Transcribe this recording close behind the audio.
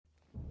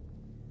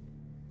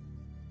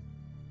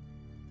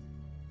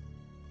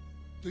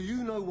Do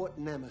you know what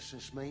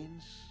nemesis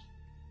means?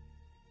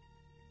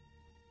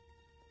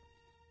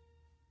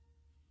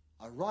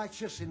 A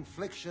righteous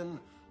infliction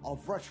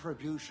of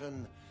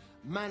retribution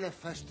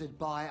manifested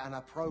by an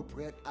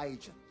appropriate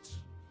agent.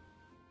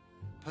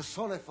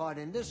 Personified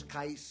in this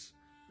case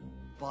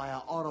by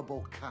an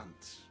honourable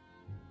cunt.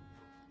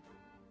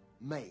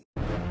 Me.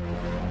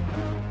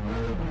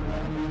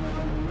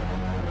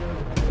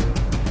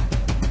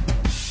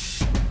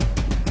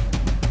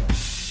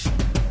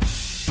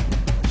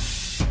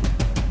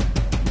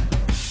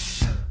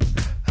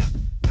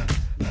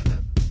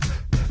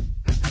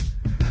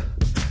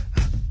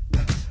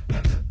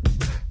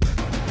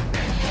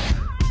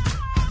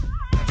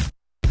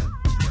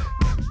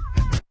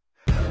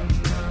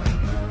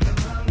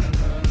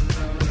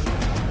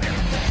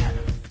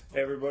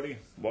 Everybody,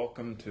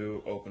 welcome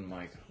to Open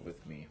Mic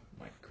with me,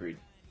 Mike Creed.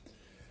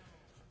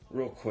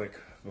 Real quick,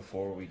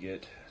 before we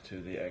get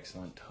to the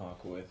excellent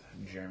talk with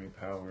Jeremy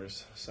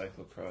Powers,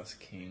 Cyclocross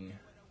King.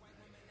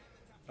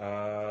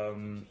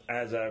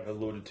 As I've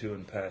alluded to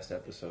in past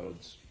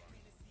episodes,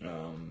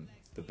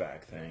 the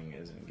back thing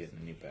isn't getting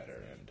any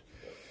better, and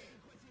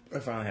I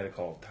finally had to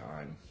call it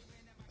time.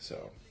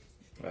 So,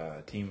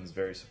 team is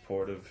very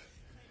supportive,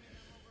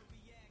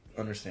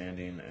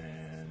 understanding,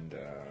 and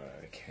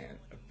I can't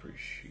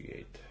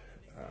appreciate.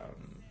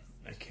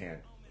 I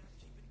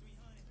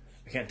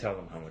can't tell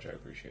them how much I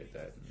appreciate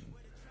that.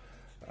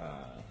 And,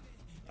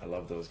 I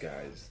love those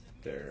guys.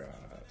 They're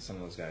some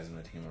of those guys on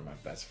the team are my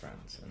best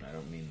friends, and I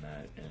don't mean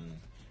that in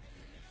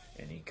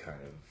any kind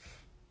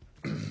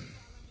of.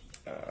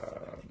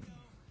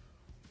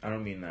 I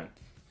don't mean that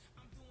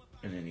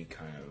in any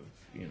kind of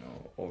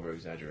over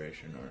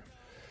exaggeration or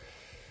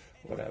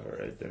whatever.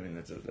 I mean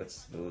that's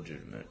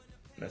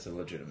a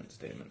legitimate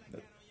statement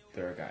that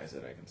there are guys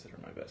that I consider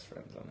my best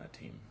friends on that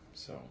team.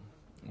 So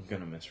I'm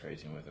gonna miss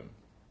racing with them,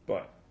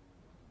 but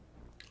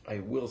I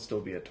will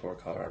still be at Tour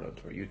Colorado and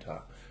Tour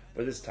Utah.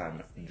 But this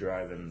time,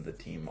 driving the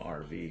team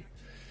RV.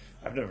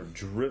 I've never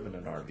driven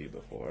an RV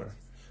before,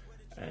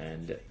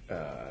 and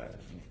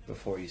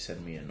before you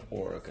send me an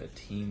Orca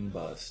team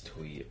bus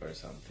tweet or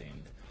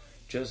something,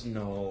 just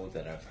know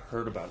that I've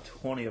heard about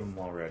 20 of them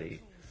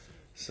already.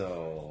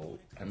 So,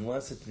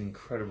 unless it's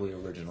incredibly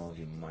original,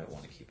 you might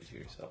want to keep it to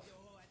yourself.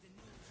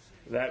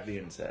 That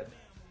being said,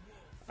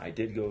 I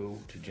did go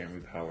to Jeremy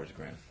Powers'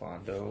 Grand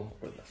Fondo,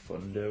 or the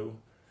Fundo,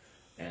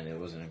 and it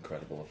was an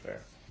incredible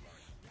affair.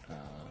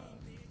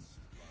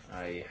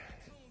 I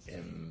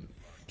am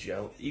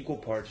equal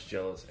parts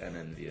jealous and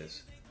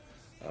envious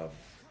of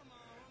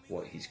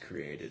what he's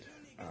created.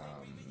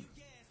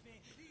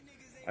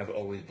 I've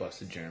always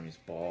busted Jeremy's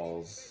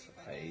balls.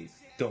 I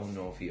don't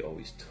know if he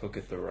always took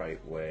it the right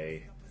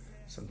way.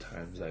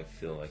 Sometimes I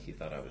feel like he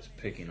thought I was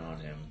picking on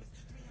him.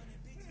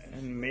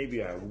 And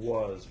maybe I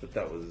was, but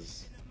that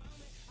was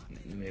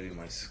maybe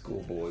my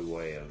schoolboy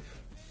way of...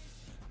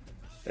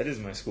 That is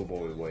my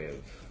schoolboy way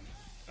of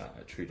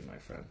treating my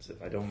friends.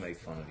 If I don't make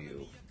fun of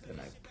you, then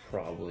I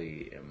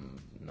probably am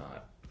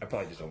not... I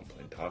probably just don't play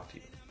and talk to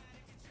you.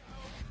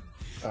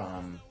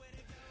 So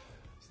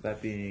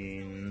that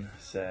being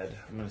said,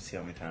 I'm going to see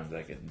how many times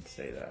I can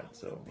say that.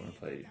 So I'm going to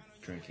play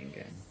a drinking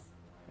game.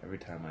 Every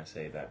time I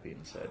say that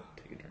being said,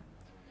 take a drink.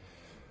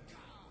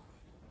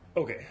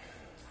 Okay,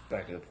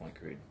 back to the point,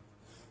 Creed.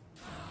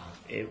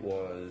 It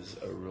was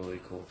a really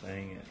cool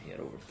thing. He had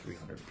over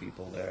 300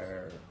 people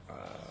there.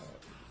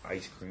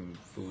 Ice cream,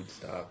 food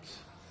stops,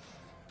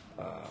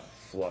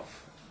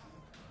 fluff,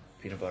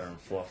 peanut butter and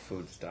fluff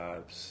food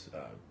stops,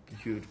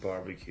 huge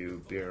barbecue,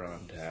 beer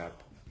on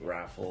tap,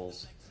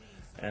 raffles,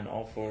 and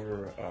all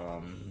for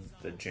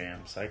the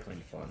Jam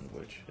Cycling Fund,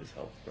 which has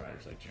helped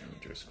riders like Jeremy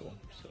Driscoll.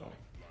 So,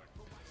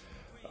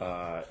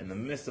 in the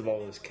midst of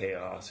all this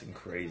chaos and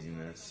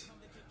craziness,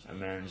 I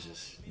managed to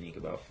sneak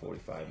about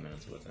 45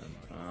 minutes with him.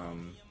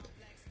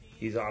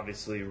 He's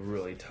obviously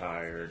really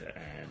tired,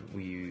 and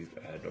we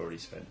had already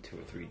spent 2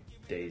 or 3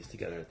 days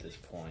together at this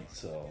point,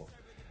 so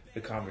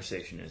the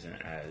conversation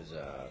isn't as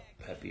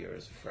peppy or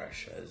as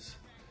fresh as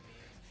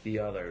the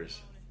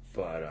others,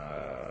 but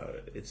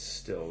it's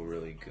still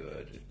really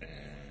good,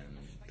 and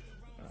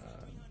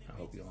I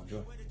hope you'll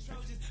enjoy. Should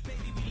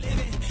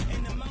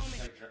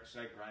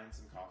I grind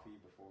some coffee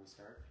before we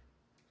start?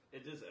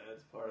 It just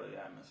adds part of the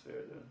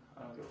atmosphere, dude.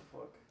 I don't give a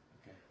fuck.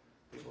 Okay.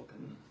 People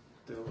can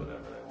do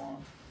whatever they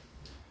want.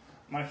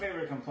 My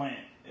favorite complaint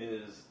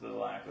is the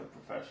lack of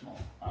professional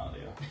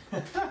audio.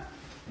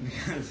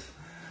 Because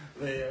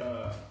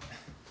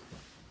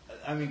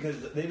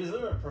because they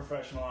deserve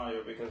professional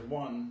audio because,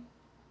 one,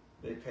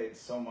 they paid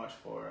so much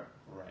for it.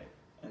 Right.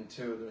 And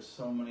two, there's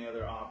so many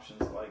other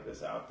options like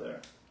this out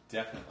there.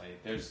 Definitely.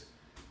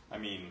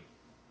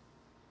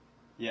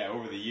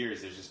 Over the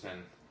years, there's just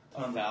been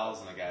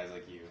 1,000 of guys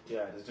like you.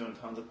 Yeah, just doing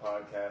tons of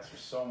podcasts. There's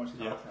so much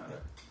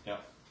content.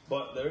 Yep.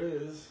 But there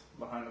is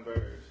Behind the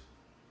Barriers.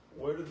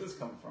 Where did this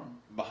come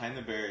from? Behind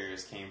the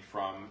Barriers came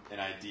from an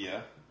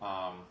idea.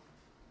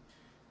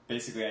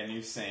 Basically, I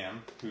knew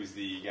Sam, who's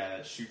the guy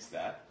that shoots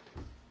that.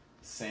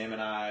 Sam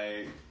and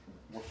I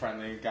were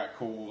friendly, got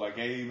cool, like,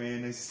 hey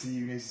man, nice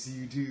to see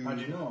you too. How'd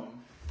you know him?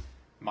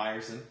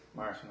 Meyerson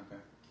Martian,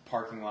 okay.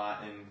 parking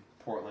lot in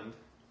Portland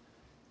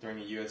during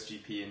a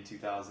USGP in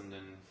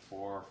 2004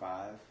 or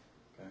 5.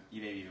 Okay.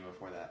 Maybe even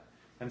before that.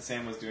 And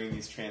Sam was doing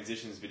these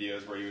transitions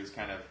videos where he was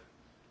kind of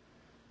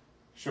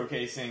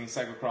showcasing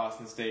cyclocross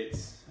in the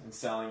States and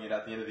selling it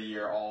at the end of the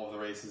year, all of the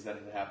races that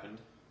had happened.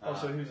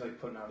 So he was like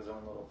putting out his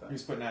own little thing. He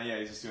was putting out,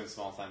 he's just doing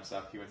small time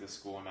stuff. He went to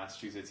school in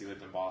Massachusetts. He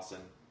lived in Boston.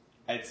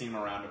 I had seen him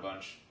around a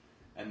bunch.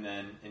 And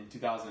then in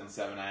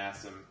 2007, I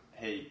asked him,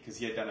 hey, because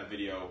he had done a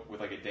video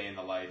with like a day in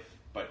the life,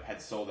 but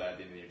had sold that at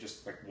the end of the year.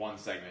 Just like one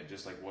segment,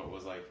 just like what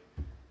was like,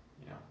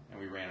 and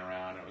we ran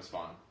around and it was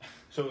fun.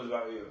 So it was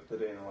about you. The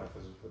day in the life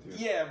was with you.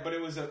 Yeah, but it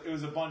was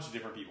a bunch of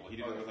different people. He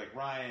did it with like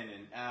Ryan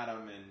and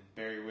Adam and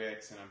Barry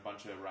Wicks and a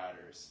bunch of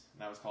riders.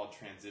 And that was called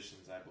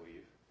Transitions, I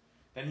believe.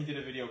 Then he did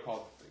a video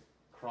called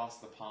Cross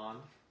the Pond.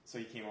 So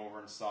he came over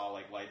and saw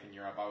like life in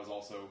Europe.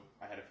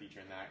 I had a feature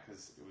in that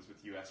because it was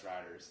with U.S.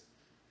 riders.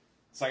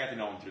 So I got to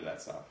know him through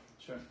that stuff.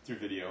 Sure. Through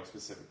video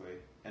specifically.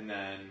 And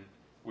then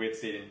we had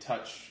stayed in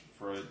touch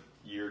for a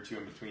year or two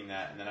in between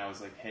that. And then I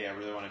was like, hey, I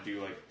really want to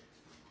do like,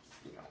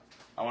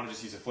 I want to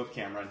just use a flip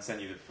camera and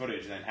send you the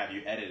footage and then have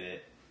you edit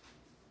it.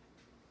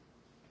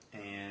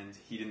 And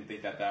he didn't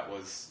think that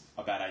was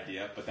a bad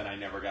idea, but then I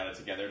never got it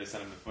together to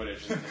send him the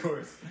footage. And Of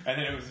course.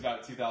 And then it was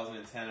about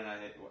 2010, and I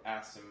had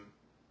asked him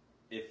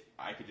if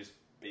I could just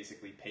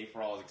basically pay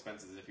for all his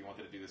expenses if he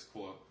wanted to do this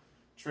cool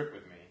trip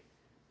with me,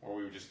 or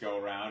we would just go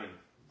around and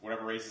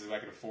whatever races I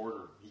could afford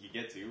or he could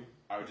get to,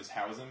 I would just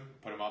house him,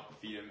 put him up,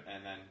 feed him,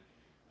 and then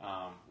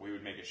we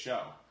would make a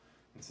show.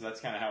 And so that's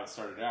kind of how it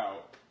started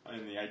out.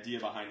 And the idea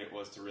behind it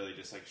was to really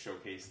just like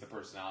showcase the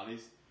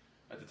personalities.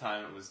 At the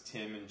time, it was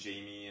Tim and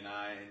Jamie and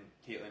I and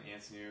Caitlin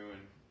Ansenu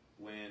and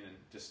Lynn and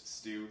just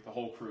Stu, the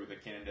whole crew, the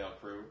Cannondale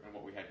crew, and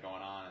what we had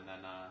going on.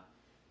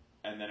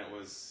 And then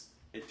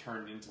it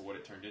turned into what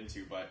it turned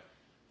into. But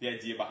the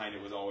idea behind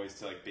it was always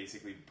to like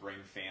basically bring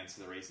fans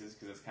to the races,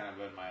 because it's kind of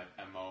been my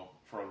MO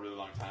for a really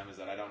long time, is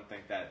that I don't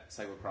think that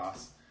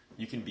cyclocross,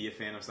 you can be a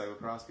fan of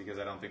cyclocross because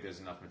I don't think there's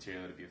enough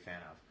material to be a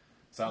fan of.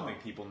 So I don't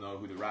think people know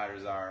who the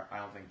riders are. I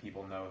don't think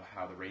people know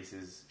how the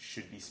races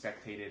should be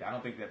spectated. I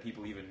don't think that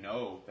people even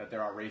know that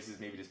there are races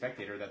maybe to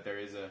spectate, or that there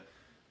is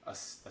a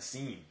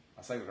scene,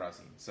 a cyclocross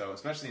scene. So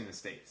especially in the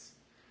States.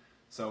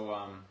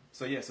 So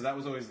that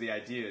was always the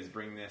idea, is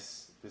bring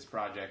this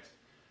project.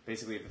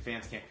 Basically, if the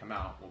fans can't come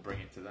out, we'll bring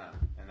it to them,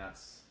 and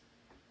that's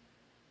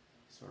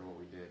sort of what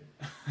we did.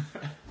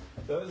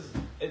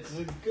 It's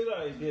a good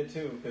idea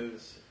too,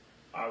 because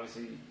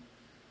obviously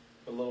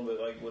a little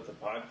bit like with the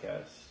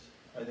podcast,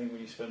 I think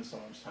when you spend so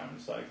much time in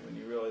cycling,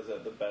 you realize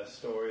that the best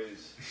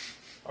stories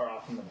are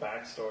often the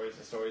back stories,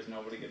 the stories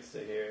nobody gets to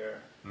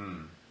hear.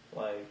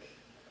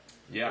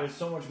 There's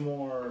so much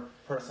more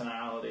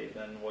personality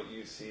than what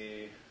you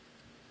see.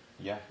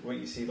 Yeah. What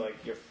you see,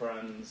 like your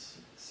friends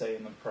say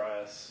in the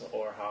press,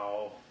 or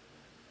how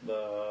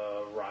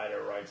the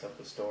rider writes up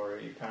the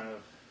story. You kind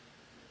of,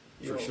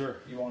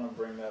 you want to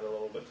bring that a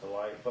little bit to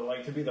light, but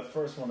like to be the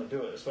first one to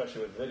do it,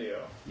 especially with video.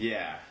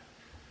 Yeah.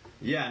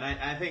 Yeah, and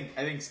I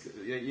think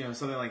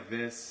something like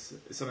this,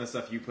 some of the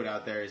stuff you put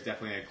out there is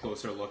definitely a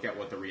closer look at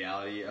what the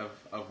reality of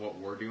what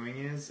we're doing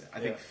is. I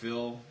think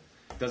Phil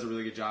does a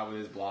really good job with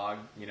his blog.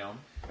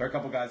 There are a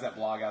couple guys that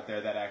blog out there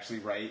that actually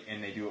write,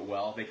 and they do it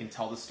well. They can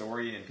tell the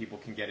story, and people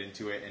can get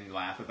into it and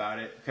laugh about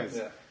it,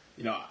 because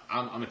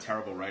I'm a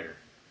terrible writer.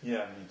 Yeah,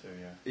 me too.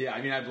 Yeah. Yeah,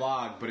 I mean, I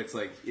blog, but it's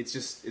like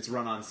it's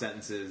run on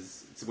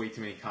sentences. It's way too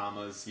many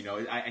commas.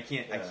 I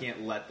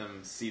can't let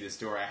them see the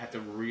story. I have to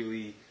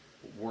really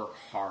work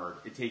hard.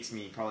 It takes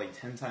me probably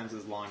 10 times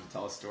as long to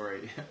tell a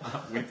story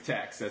with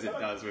text as it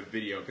does with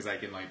video, because I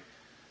can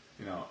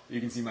you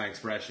can see my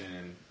expression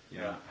and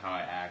how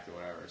I act or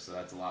whatever. So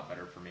that's a lot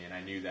better for me, and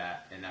I knew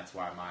that, and that's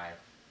why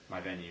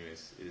my venue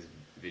is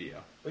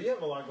video. But you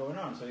have a lot going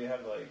on. So you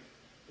have like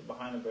the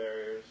Behind the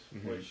Barriers,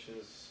 which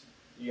is,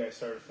 you guys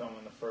started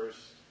filming the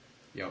first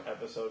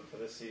episode for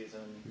this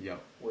season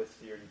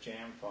with your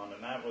Jam Fund,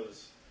 and that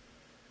was,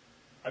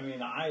 I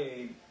mean,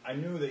 I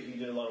knew that you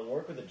did a lot of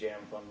work with the Jam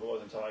Fund, but it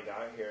wasn't until I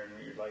got here and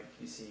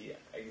you see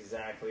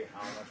exactly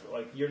how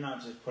much, you're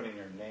not just putting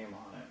your name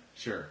on it.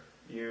 Sure.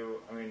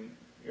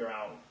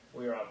 We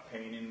were out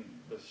painting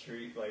the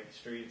streets,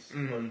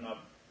 putting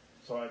up,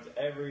 so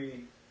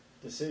every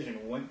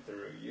decision went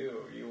through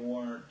you. You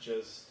weren't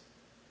just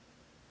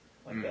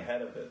the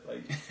head of it.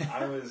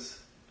 I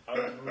was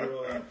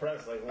really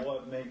impressed.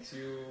 What makes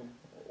you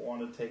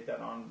want to take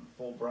that on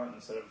full brunt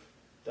instead of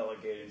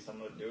delegating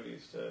some of the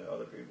duties to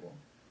other people?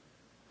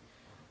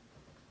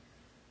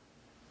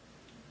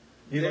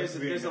 You like to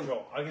be in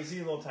control. I can see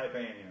a little type A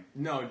in you.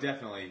 No,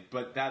 definitely,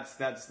 but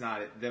that's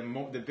not it.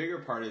 The bigger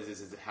part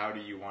is how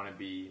do you want to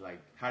be,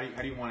 how do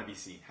you want to be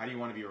seen? How do you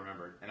want to be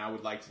remembered? And I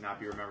would like to not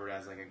be remembered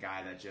as a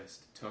guy that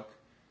just took.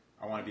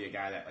 I want to be a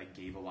guy that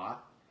gave a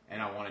lot,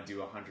 and I want to do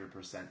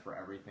 100% for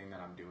everything that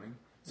I'm doing.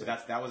 So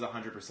that was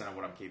 100% of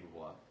what I'm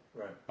capable of.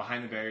 Right.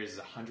 Behind the Barriers is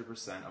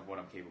 100% of what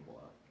I'm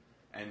capable of.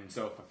 And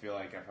so if I feel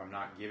like if I'm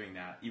not giving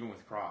that, even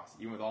with cross,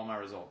 even with all my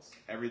results,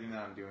 everything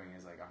that I'm doing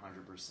is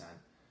 100%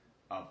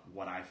 of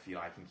what I feel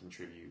I can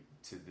contribute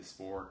to the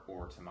sport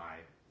or to my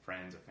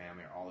friends or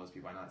family or all those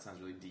people. I know that sounds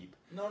really deep.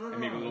 No. And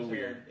maybe a little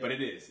weird, but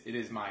it is. It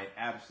is my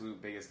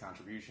absolute biggest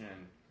contribution,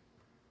 and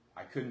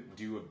I couldn't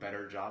do a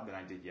better job than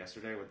I did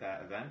yesterday with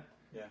that event.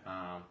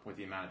 Yeah. With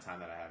the amount of time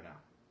that I have now.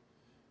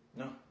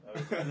 No.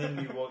 And then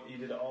you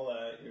did all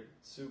that.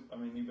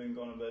 You've been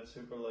going to bed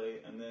super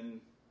late, and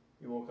then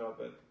you woke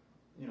up at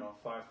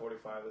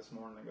 5:45 this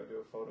morning to go do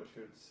a photo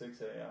shoot at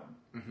 6 a.m.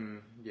 Mm-hmm.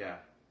 Yeah.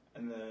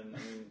 And then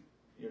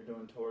you're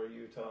doing tour of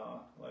Utah,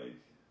 like.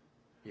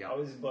 Yeah. I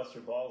always bust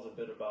your balls a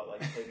bit about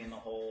like taking the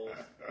whole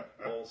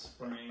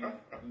spring,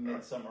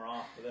 midsummer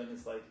off, but then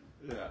it's like,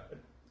 yeah,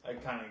 I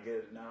kind of get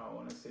it now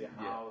when I see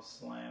how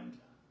slammed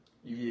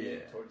you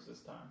get towards this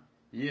time.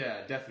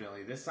 Yeah,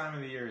 definitely. This time of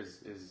the year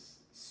is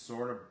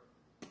sort of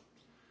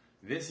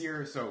this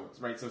year. So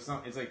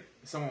it's like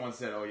someone once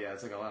said, "Oh yeah,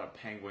 it's like a lot of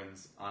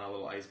penguins on a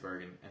little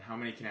iceberg, and how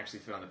many can actually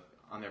fit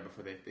on there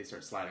before they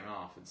start sliding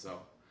off?" And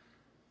so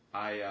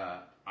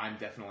I'm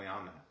definitely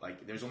on that.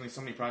 Like, there's only so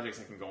many projects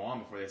I can go on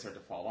before they start to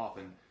fall off,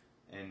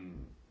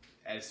 and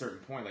at a certain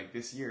point, like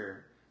this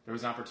year, there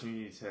was an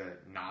opportunity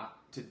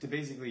to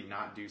basically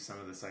not do some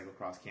of the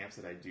cyclocross camps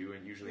that I do,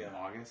 and usually in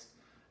August,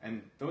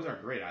 and those are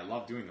great. I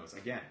love doing those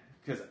again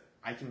because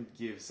I can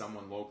give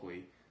someone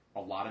locally a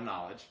lot of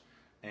knowledge,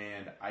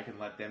 and I can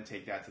let them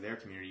take that to their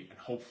community, and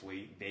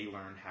hopefully they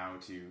learn how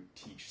to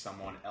teach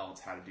someone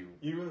else how to do.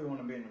 You really want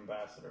to be an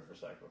ambassador for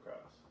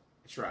cyclocross?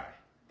 Try.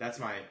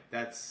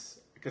 That's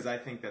because I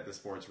think that the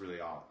sport's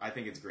really all. I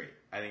think it's great.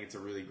 I think it's a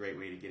really great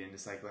way to get into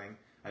cycling.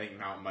 I think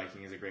mountain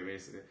biking is a great way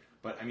to.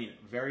 But I mean,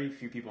 very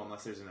few people,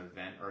 unless there's an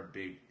event or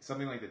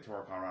something like the Tour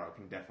of Colorado,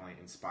 can definitely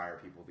inspire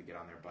people to get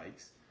on their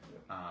bikes.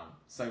 Yeah.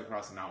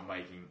 Cyclocross and mountain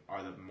biking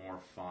are the more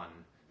fun.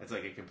 It's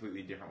like a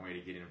completely different way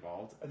to get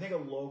involved. I think a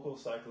local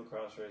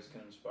cyclocross race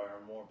can inspire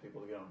more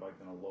people to get on a bike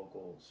than a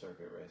local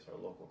circuit race or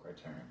a local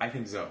criterium. I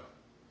think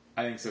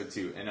so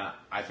too, and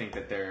I think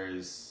that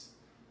there's.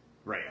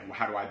 Right,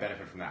 how do I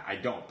benefit from that? I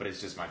don't, but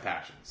it's just my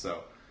passion.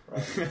 So,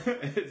 right.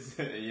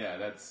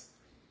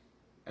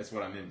 That's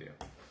what I'm into.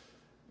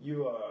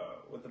 You,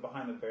 with the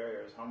Behind the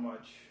Barriers, how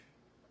much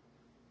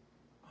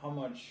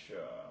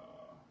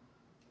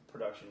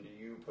production do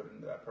you put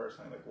into that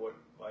personally?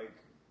 Like,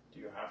 do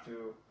you have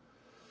to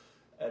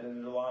edit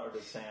it a lot, or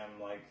does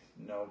Sam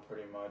know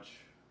pretty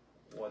much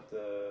what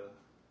the?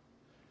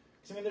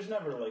 Because there's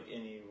never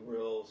any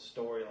real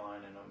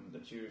storyline in them.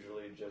 That's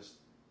usually just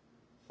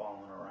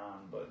falling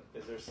around, but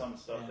is there some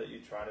stuff that you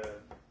try to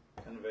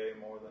convey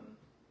more than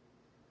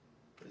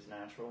is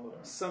natural? Or?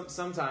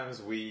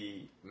 Sometimes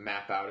we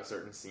map out a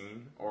certain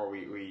scene, or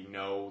we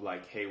know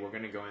hey, we're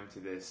going to go into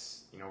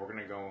this, we're going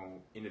to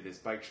go into this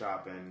bike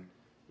shop, and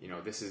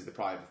this is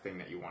probably the thing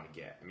that you want to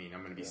get. I'm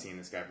going to be seeing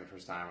this guy for the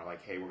first time, or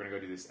hey, we're going to go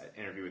do this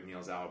interview with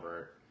Niels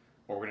Albert,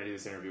 or we're going to do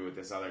this interview with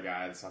this other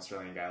guy, this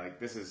Australian guy.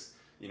 This is,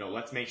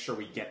 let's make sure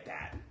we get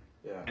that.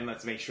 Yeah. And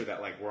let's make sure that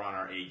we're on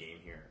our A game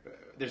here.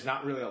 There's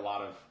not really a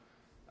lot of.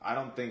 I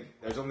don't think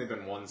there's only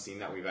been one scene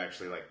that we've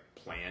actually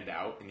planned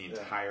out in the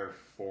entire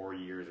 4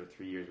 years or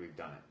 3 years we've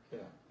done it.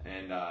 Yeah.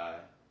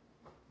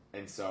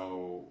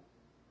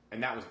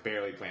 And that was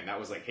barely planned. That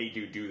was hey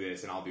dude, do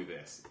this and I'll do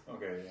this.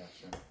 Okay, yeah,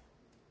 sure.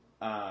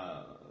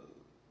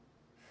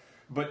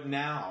 But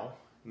now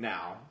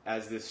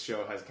as this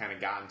show has kind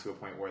of gotten to a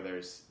point where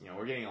there's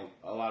we're getting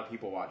a lot of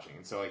people watching,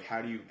 and so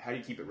how do you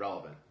keep it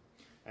relevant?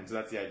 And so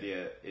that's the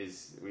idea.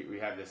 Is we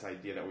have this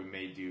idea that we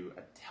may do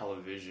a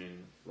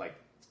television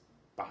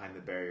Behind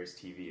the Barriers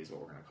TV is what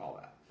we're going to call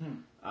that.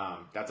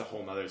 That's a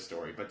whole nother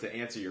story. But to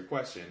answer your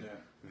question,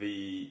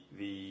 the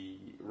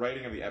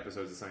writing of the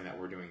episodes is something that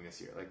we're doing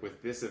this year.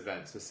 With this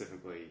event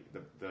specifically,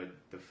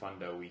 the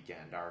Fundo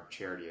weekend, our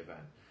charity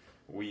event,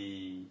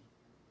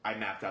 I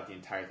mapped out the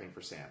entire thing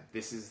for Sam.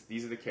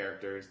 These are the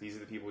characters. These are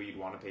the people you'd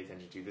want to pay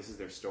attention to. This is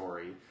their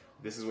story.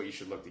 This is what you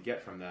should look to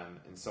get from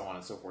them, and so on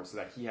and so forth, so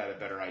that he had a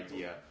better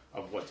idea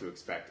of what to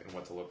expect and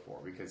what to look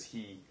for, because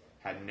he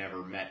had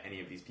never met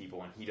any of these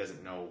people, and he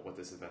doesn't know what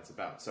this event's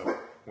about. So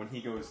when he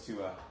goes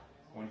to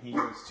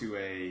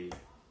an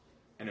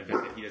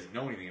event that he doesn't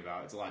know anything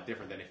about, it's a lot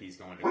different than if he's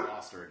going to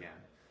Gloucester again.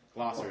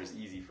 Gloucester is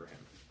easy for him.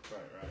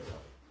 Right.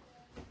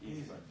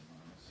 Easy.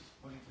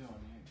 What are you doing?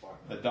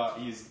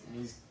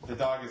 The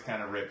dog is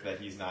kind of ripped that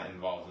he's not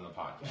involved in the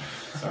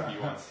podcast, so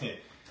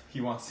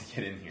he wants to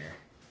get in here.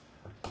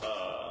 You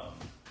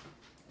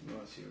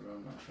want to see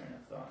ruin my train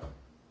of thought?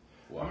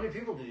 How many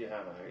people did you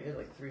have out here? You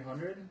had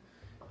 300?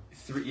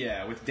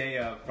 With day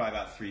of probably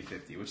about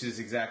 350, which is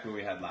exactly what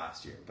we had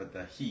last year. But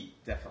the heat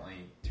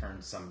definitely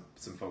turned some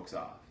folks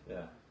off.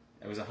 Yeah,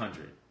 it was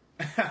 100.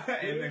 And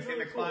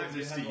the climbs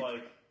are steep.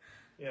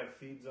 You have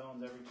feed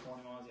zones every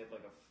 20 miles. You have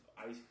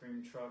a ice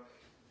cream truck.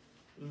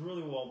 It was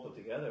really well put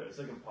together. It's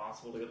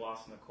impossible to get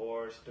lost in the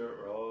course, dirt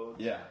roads.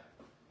 Yeah.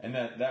 And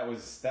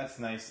that's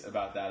nice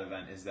about that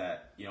event is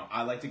that,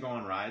 I like to go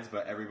on rides,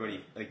 but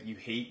everybody, you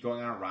hate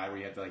going on a ride where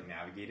you have to,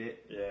 maytigate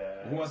it.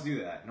 Yeah. Who wants to do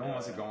that? No one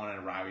wants to go on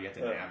a ride where you have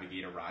to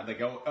navigate a ride.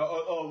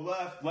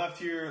 Left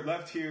here.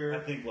 I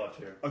think left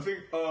here. I think,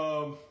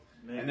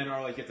 Maybe. And then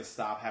or like you have to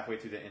stop halfway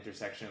through the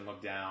intersection and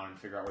look down and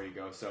figure out where you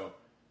go. So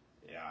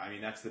yeah, I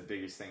mean that's the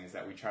biggest thing is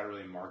that we try to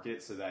really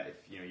market so that if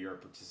you're a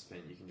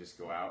participant, you can just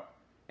go out.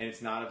 And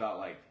it's not about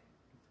like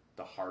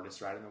the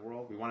hardest ride in the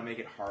world. We want to make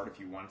it hard if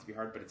you want it to be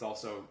hard, but it's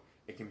also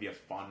it can be a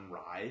fun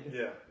ride.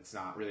 Yeah. It's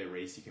not really a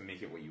race. You can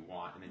make it what you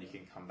want, and then you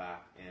can come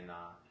back and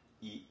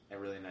eat a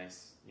really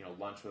nice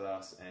lunch with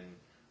us. And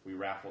we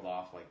raffled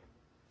off like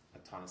a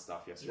ton of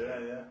stuff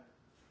yesterday. Yeah.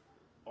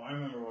 Oh, I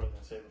remember what I was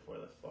gonna say before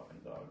the fucking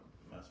dog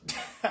messed me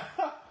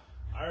up.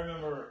 I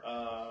remember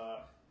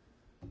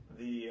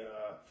the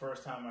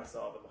first time I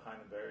saw the Behind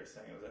the Berries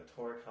thing. It was at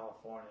Torrey,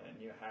 California, and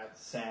you had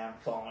Sam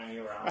following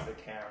you around with the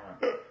camera.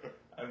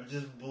 It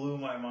just blew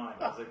my mind.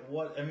 I was like,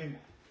 "What?" I mean,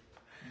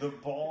 the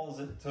balls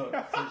it took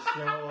to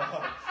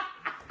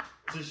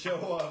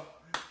show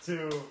up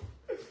to.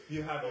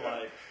 You have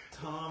like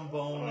Tom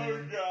Bonin.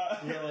 Oh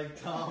God. You have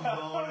like Tom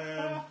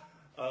Bonin.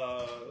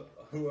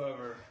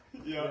 Whoever.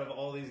 Yep. You have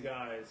all these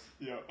guys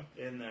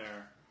in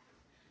there.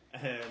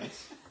 And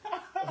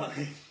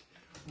like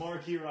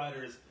marquee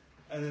riders.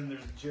 And then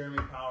there's Jeremy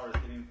Powers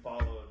getting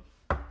followed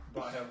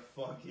by a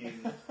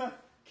fucking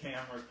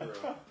camera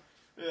crew.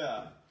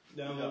 Yeah.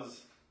 That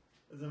was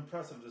an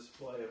impressive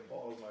display of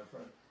balls, my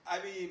friend. I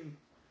mean,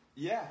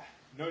 yeah,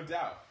 no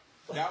doubt.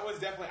 That was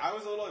definitely, I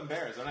was a little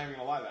embarrassed. I'm not even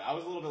gonna lie to that. I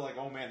was a little bit like,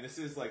 oh man, this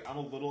is like, I'm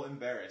a little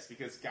embarrassed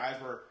because guys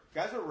were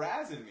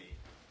razzing me.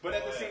 But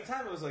at the same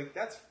time, it was like,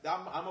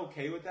 I'm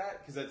okay with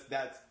that because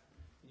that's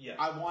yeah.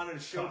 I wanted to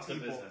show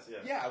people. Business,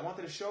 I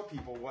wanted to show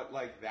people what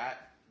like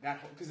that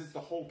because it's the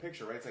whole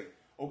picture, right? It's like,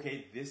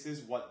 okay, this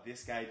is what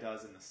this guy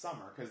does in the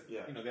summer because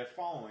they're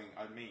following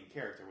a main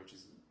character, which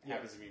is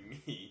happens to be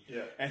me.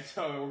 Yeah. And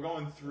so we're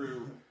going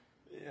through.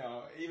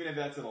 Even if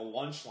that's in a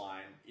lunch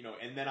line,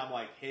 and then I'm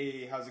like,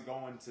 hey, how's it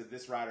going to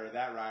this rider or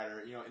that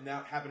rider, and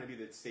that happened to be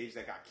the stage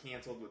that got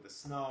canceled with the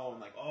snow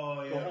and like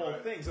the whole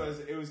thing. So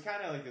it was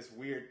kind of like this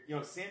weird,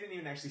 Sam didn't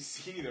even actually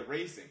see the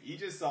racing. He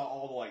just saw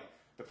all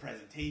the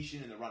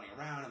presentation and the running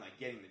around and like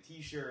getting the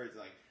t-shirts,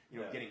 like,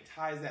 getting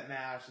ties that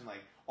match and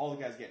like all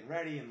the guys getting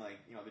ready and like,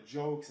 the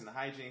jokes and the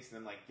hijinks and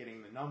then like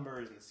getting the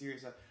numbers and the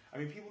serious stuff. I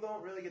mean, people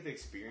don't really get to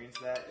experience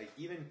that. Like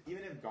even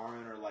if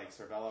Garmin or like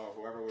Cervelo or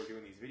whoever we're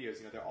doing these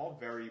videos, they're all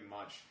very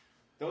much.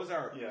 Those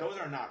are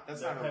not. That's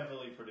they're not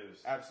heavily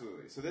produced.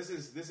 Absolutely. So this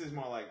is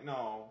more like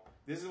no.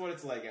 This is what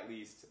it's like, at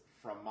least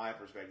from my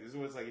perspective. This is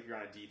what it's like if you're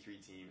on a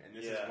D3 team, and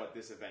this is what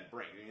this event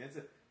brings. I mean, it's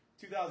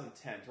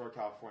 2010 Tour of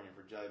California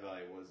for Jelly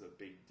Belly was a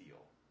big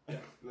deal.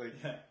 Yeah.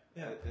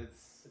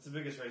 It's the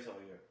biggest race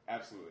all year.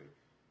 Absolutely.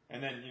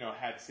 And then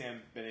had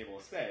Sam been able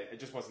to stay, it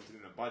just wasn't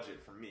in the budget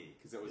for me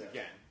because it was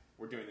again.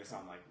 We're doing this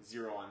on like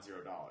 $0 on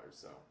 $0,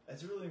 so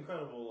it's really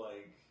incredible,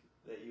 like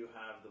that you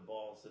have the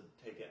balls to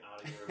take it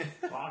out of your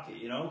pocket,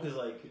 because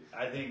like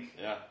I think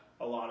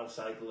a lot of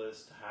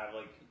cyclists have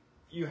like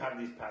you have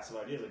these passive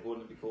ideas, like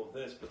wouldn't it be cool with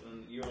this? But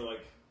then you're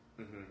like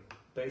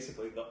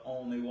basically the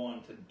only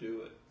one to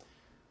do it.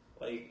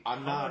 Like how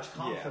much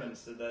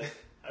confidence did that?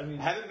 I mean,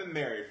 I haven't been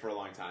married for a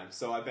long time,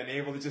 so I've been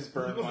able to just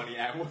burn money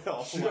at will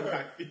when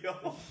I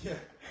feel,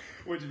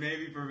 which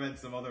maybe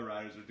prevents some other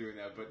riders from doing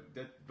that.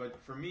 But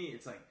for me,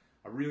 it's like.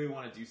 I really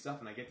want to do stuff,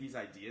 and I get these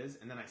ideas,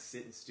 and then I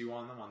sit and stew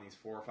on them on these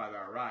 4 or 5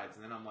 hour rides,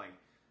 and then I'm like,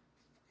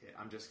 okay,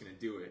 I'm just going to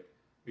do it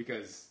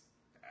because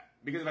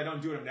if I don't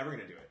do it, I'm never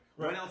going to do it.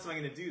 Right. When else am I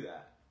going to do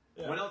that?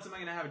 Yeah. When else am I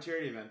going to have a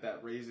charity event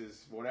that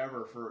raises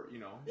whatever for,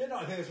 Yeah, no,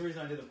 I think that's the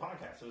reason I did the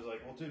podcast. It was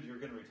like, well, dude, you're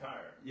going to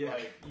retire. Yeah.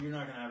 Like, you're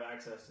not going to have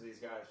access to these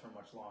guys for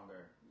much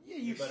longer. Yeah,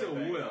 you still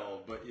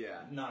will, but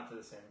yeah. Not to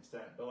the same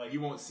extent. But like,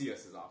 you won't see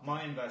us as often.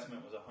 My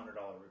investment was a $100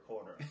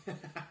 recorder.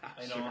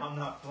 I'm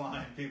not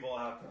flying people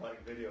out to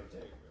like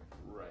videotape.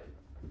 Right.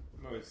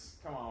 Moose,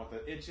 come on with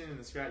the itching and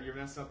the scratch. You're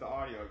messing up the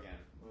audio again.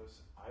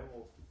 Moose, I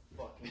will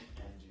fucking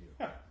end you.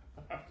 Do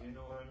you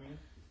know what I mean?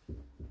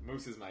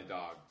 Moose is my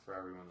dog, for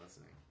everyone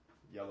listening.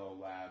 Yellow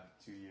lab,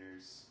 2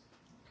 years.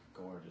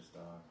 Gorgeous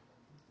dog.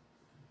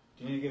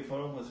 Do you need to get a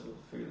photo? Let's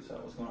figure this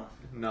out. What's going on?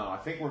 No, I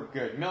think we're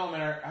good.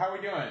 Millimeter, how are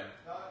we doing?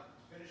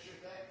 Finish your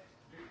thing.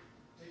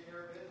 Take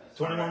care of business.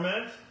 20 more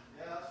minutes?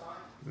 Yeah, that's fine.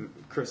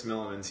 Chris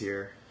Milliman's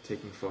here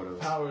taking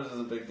photos. Powers is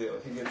a big deal.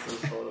 He gets his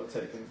photo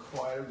taken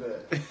quite a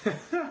bit.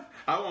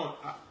 I won't.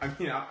 I'm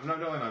not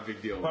really not a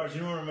big deal. Powers,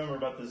 you know what I remember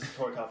about this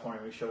Tour of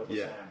California we showed up with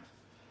Sam?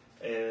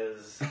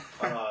 Is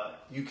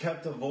you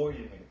kept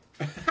avoiding me.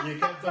 You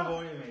kept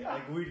avoiding me.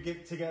 Like, we'd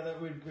get together,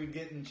 we'd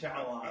get in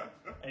chow line,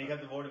 and you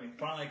kept avoiding me.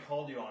 Finally, I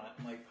called you on it.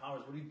 I'm like,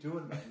 Powers, what are you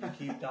doing, man? You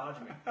keep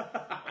dodging me.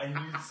 And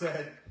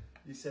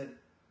you said,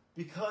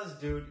 because,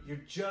 dude,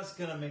 you're just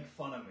going to make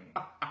fun of me.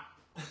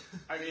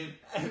 I mean...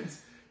 And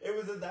it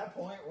was at that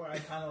point where I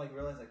kind of, like,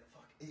 realized, like,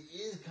 fuck, it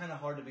is kind of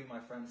hard to be my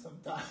friend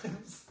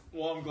sometimes.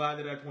 Well, I'm glad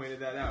that I pointed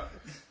that out.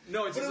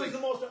 No, it's but just it was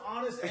the most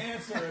honest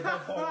answer at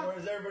that point,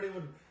 whereas everybody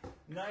would...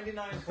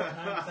 99.9%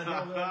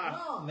 people would be like,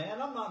 no,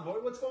 man, I'm not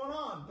bored. What's going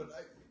on? But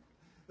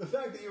the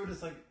fact that you were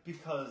just like,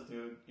 because,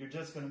 dude, you're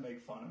just going to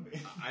make fun of me.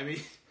 I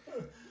mean,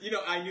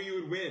 I knew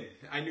you would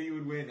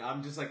win.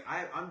 I'm just like,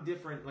 I'm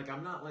different. Like,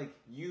 I'm not like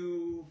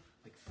you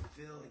like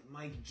Phil, like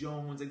Mike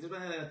Jones, like there's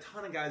been a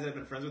ton of guys that I've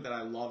been friends with that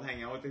I love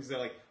hanging out with because they're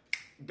like,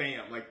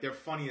 bam, like they're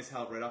funny as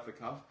hell right off the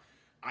cuff.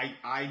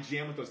 I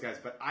jam with those guys,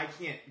 but I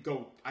can't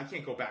go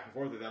back and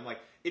forth with them.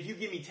 Like if you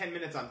give me 10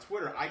 minutes on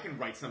Twitter, I can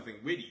write something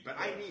witty, but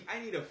I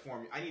need a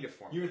form.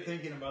 You were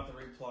thinking about the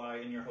reply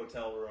in your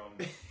hotel room,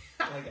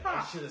 like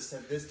I should have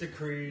said this to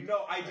Creed.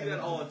 No, I do that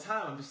all the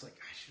time. I'm just like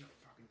I should have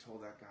fucking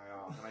told that guy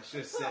off, and I should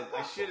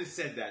have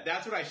said that.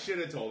 That's what I should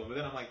have told him. But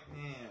then I'm like,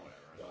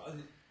 whatever.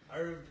 I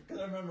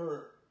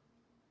remember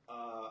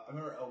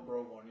Elk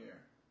Grove one year.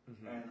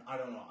 Mm-hmm. And I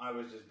don't know, I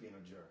was just being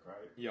a jerk,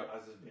 right? Yep. I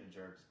was just being a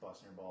jerk, just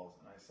busting your balls,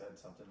 and I said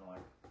something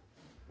like,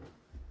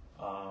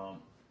 I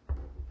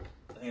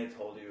think I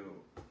told you,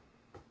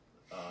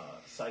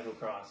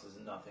 cyclocross is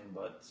nothing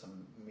but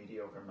some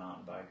mediocre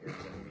mountain bikers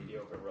and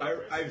mediocre road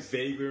racers. I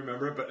vaguely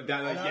remember it, but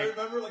that, like, I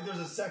remember like there's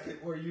a second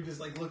where you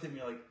just like looked at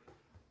me like,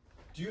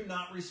 do you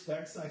not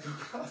respect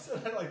cyclocross?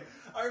 And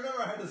I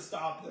remember I had to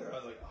stop there. I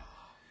was like, oh,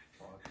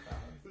 fuck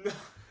that.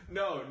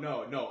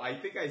 No. I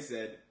think I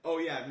said, oh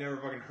yeah, I've never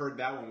fucking heard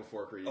that one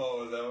before, Creed.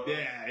 Oh, is that one?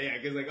 Yeah,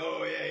 because like,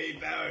 oh yeah,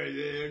 8 hours,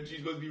 aren't you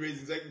supposed to be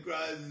racing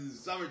cyclocross in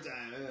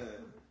summertime?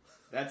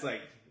 That's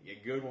like a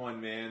good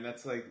one, man.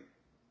 That's like,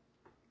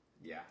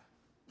 yeah.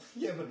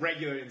 Yeah, but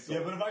regular insult.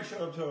 Yeah, but if I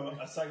showed up to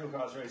a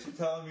cyclocross race, you're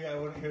telling me I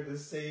wouldn't hear the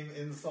same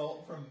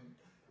insult from...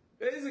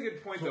 That is a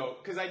good point, though,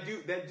 because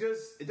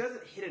it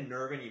doesn't hit a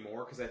nerve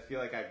anymore, because I feel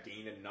like I've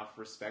gained enough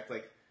respect,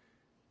 like,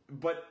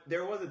 but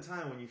there was a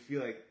time when you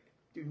feel like,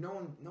 dude, no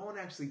one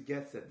actually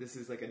gets that this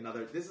is like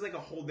a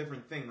whole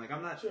different thing. Like,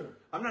 I'm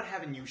not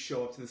having you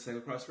show up to the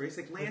cyclocross race.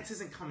 Like, Lance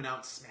isn't coming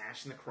out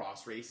smashing the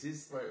cross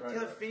races. Right.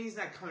 Taylor Finney's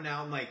not coming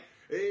out and like,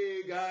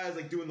 hey guys,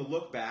 like doing the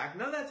look back.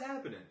 None of that's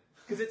happening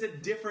because it's a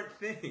different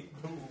thing.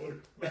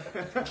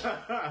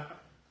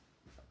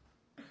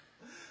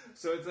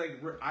 So it's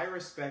like I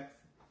respect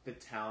the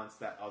talents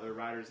that other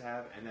riders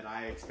have, and then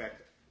I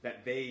expect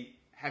that they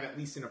have at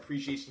least an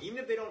appreciation, even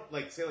if they don't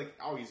like say like,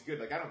 oh, he's good.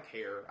 Like I don't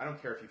care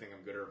if you think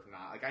I'm good or if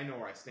not. Like I know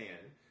where I stand,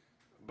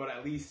 but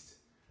at least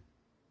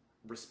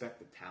respect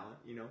the talent,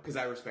 you know? Because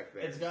I respect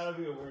theirs. It's got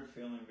to be a weird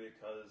feeling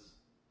because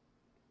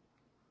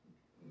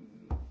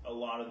a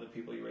lot of the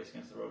people you race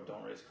against the road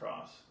don't race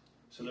cross,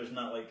 so there's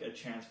not like a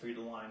chance for you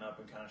to line up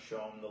and kind of show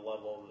them the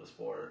level of the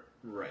sport,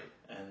 right?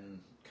 And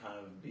kind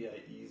of be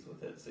at ease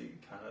with it. So you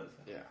kind of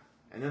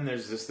And then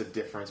there's just the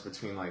difference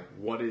between like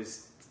what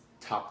is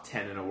top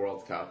 10 in a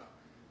World Cup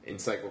in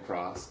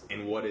cyclocross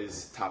and what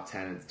is top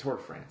 10 in the Tour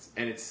de France,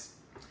 and it's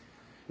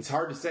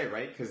hard to say,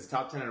 right? Because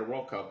top 10 in a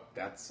World Cup,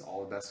 that's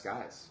all the best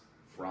guys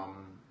from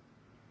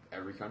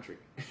every country.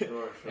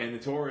 Sure. And the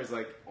Tour is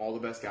like all the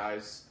best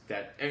guys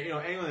that, you know,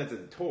 anyone that's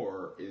at the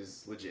Tour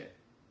is legit.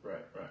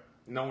 Right.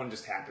 No one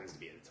just happens to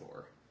be at the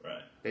Tour.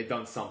 Right. They've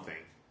done something.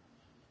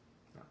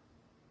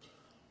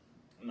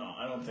 No,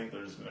 I don't think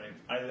there's many.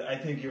 I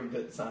think you're a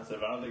bit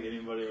sensitive. I don't think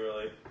anybody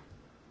really...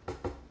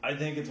 I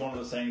think it's one of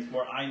those things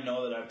where I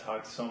know that I've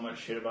talked so much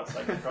shit about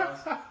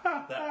cyclocross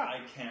that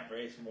I can't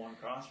race one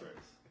cross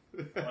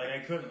race. Like I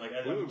couldn't. Like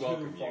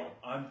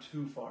I'm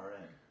too far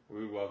in.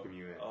 We would welcome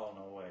you in. Oh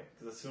no way!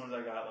 Because as soon as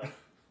I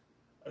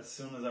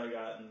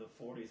got in the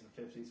 40s and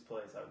 50s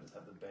place, I would just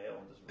have to bail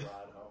and just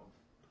ride home.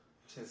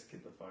 Just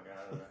get the fuck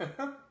out of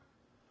there.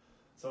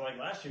 So like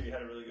last year, you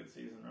had a really good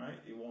season, right?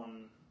 You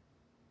won.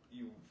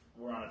 You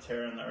were on a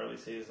tear in the early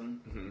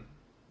season. Mm-hmm.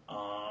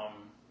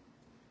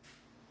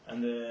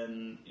 And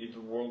then you did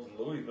the Worlds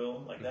in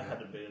Louisville. Like, that had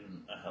to have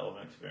been a hell of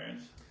an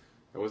experience.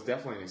 It was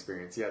definitely an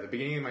experience. Yeah, the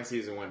beginning of my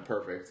season went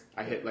perfect.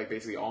 I hit, like,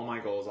 basically all my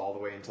goals all the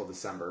way until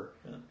December.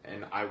 Yeah.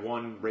 And I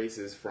won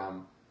races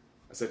from,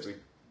 essentially,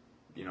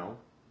 you know,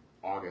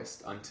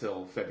 August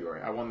until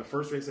February. I won the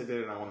first race I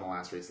did, and I won the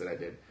last race that I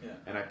did. Yeah.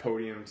 And I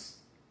podiumed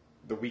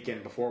the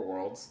weekend before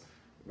Worlds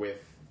with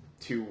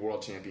 2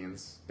 world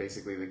champions,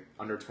 basically the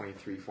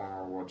under-23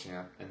 former world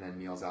champ, and then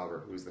Niels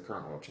Albert, who is the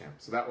current world champ.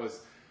 So that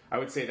was... I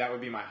would say that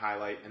would be my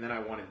highlight, and then I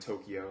won in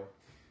Tokyo,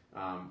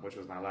 which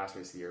was my last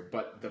race of the year.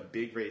 But the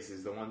big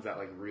races, the ones that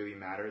like really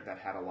mattered, that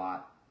had a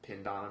lot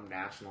pinned on them,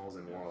 nationals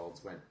and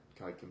worlds, went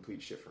like complete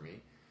shit for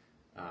me.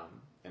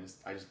 And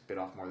I just bit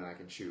off more than I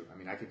can chew. I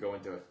mean, I could go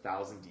into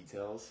 1,000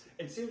 details.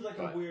 It seems like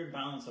a weird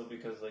balance though,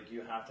 because like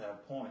you have to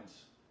have points.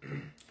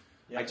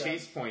 I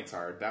chased points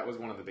hard. That was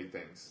one of the big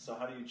things. So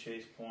how do you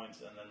chase points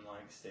and then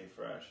like stay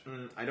fresh?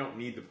 I don't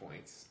need the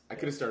points. I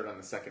could have started on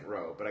the second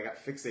row, but I got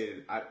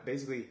fixated.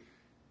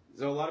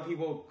 So a lot of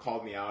people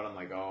called me out on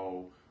like,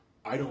 oh,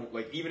 I don't,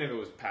 like, even if it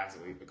was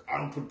passively, like, I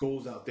don't put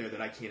goals out there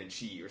that I can't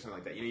achieve or something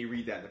like that. You know, you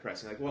read that in the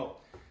press, and you're like, well,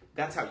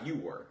 that's how you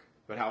work.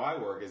 But how I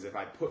work is if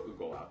I put a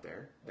goal out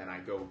there, then I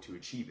go to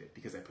achieve it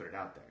because I put it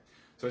out there.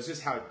 So it's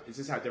just how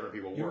different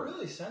people work. You're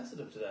really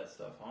sensitive to that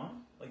stuff, huh?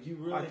 Like you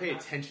really. I pay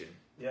attention.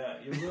 Yeah,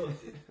 you really.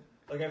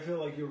 Like I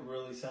feel like you're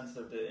really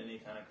sensitive to any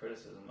kind of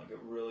criticism. Like it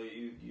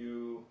really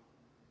you.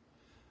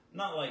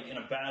 Not like in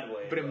a bad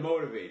way. But it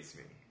motivates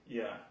me.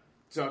 Yeah.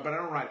 So, but I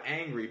don't ride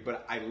angry,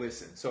 but I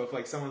listen. So if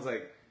like someone's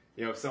like,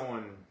 you know, if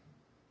someone,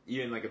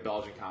 even like a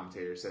Belgian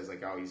commentator says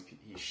like, oh, he's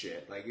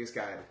shit. Like this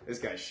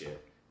guy's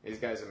shit. This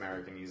guy's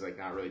American. He's like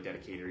not really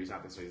dedicated. Or he's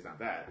not this. Or he's not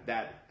that.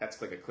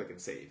 That's like a click and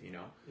save. You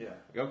know. Yeah.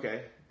 Like,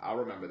 okay, I'll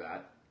remember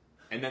that.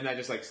 And then I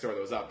just like store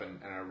those up and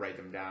I write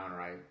them down,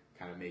 or I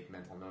kind of make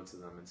mental notes of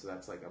them, and so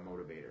that's like a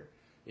motivator.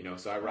 You know.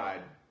 So I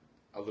ride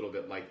a little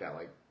bit like that,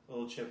 like a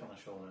little chip on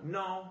the shoulder.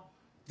 No,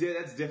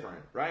 that's different.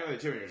 Riding with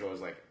a chip on your shoulder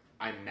is like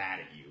I'm mad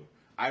at you.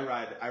 I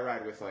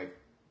ride with like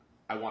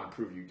I want to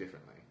prove you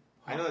differently.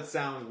 I know that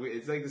sounds weird.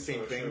 It's like the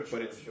same thing,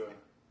 but it's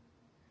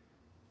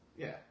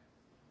yeah.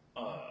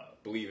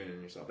 Believing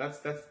in yourself. That's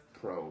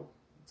pro.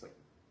 It's like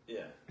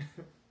yeah.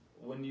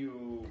 When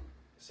you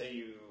say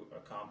you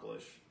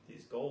accomplish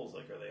these goals,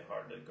 like are they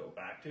hard to go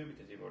back to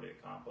because you've already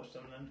accomplished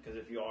them? Then, because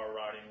if you are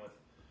riding with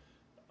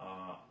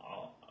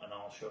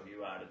I'll show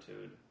you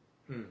attitude.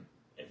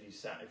 If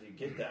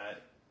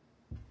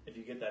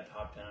you get that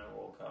top 10 in the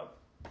World Cup,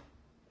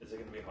 is it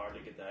going to be hard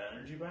to get that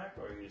energy back,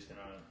 or are you just going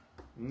to?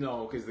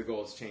 No, because the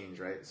goals change,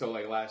 right? So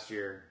like last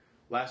year,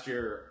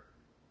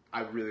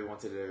 I really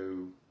wanted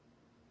to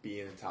be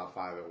in the top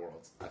 5 at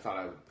Worlds. I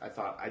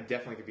thought I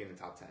definitely could be in the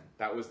top 10.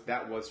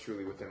 That was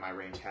truly within my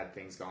range. Had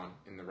things gone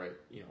in the right,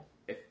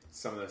 if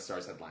some of the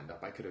stars had lined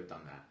up, I could have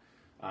done that.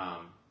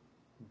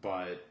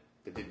 But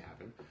that didn't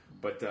happen.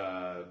 But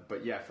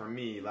yeah, for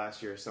me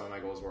last year, some of my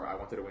goals were I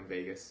wanted to win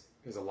Vegas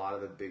because a lot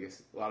of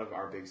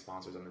our big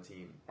sponsors on the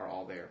team are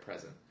all there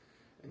present,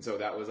 and so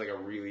that was like a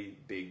really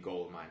big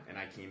goal of mine. And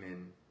I came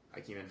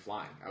in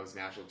flying. I was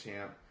national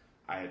champ.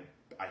 I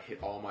hit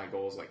all my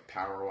goals, like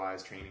power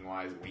wise, training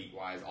wise, weight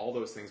wise, all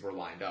those things were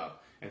lined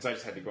up. And so I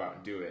just had to go out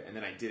and do it. And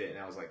then I did it, and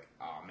I was like,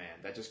 oh man,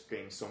 that just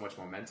gained so much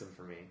momentum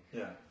for me.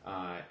 Yeah.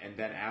 And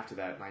then after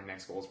that, my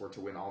next goals were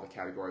to win all the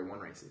Category 1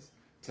 races.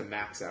 To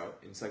max out.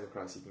 In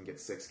cyclocross, you can get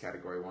 6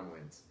 Category 1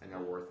 wins, and they're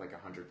worth like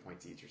 100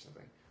 points each or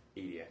something.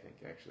 80, I think,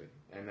 actually.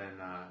 And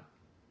then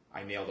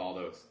I nailed all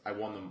those. I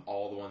won them,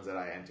 all the ones that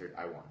I entered,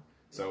 I won.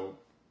 So,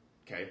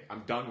 okay,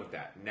 I'm done with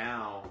that.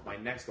 Now, my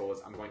next goal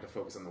is I'm going to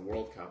focus on the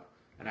World Cup,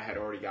 and I had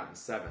already gotten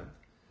 7th.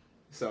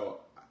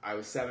 So, I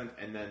was 7th,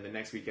 and then the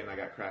next weekend I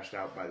got crashed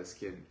out by this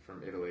kid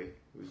from Italy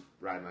who was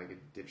riding like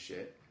a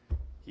dipshit.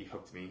 He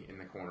hooked me in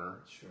the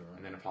corner,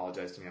 and then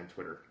apologized to me on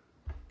Twitter.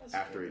 That's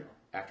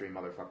After he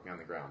motherfucked me on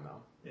the ground,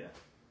 though. Yeah.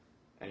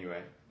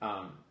 Anyway,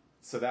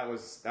 so that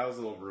was a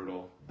little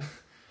brutal.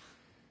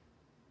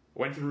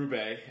 Went to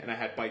Roubaix, and I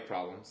had bike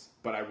problems,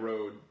 but I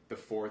rode the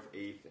 4th,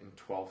 8th, and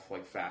 12th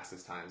like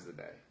fastest times of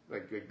the day.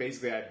 Like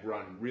basically, I'd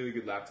run really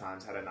good lap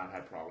times had I not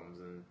had problems,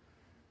 and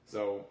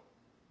so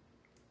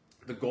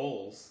the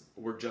goals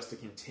were just to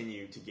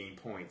continue to gain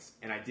points,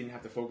 and I didn't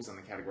have to focus on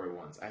the Category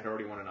 1s. I had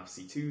already won enough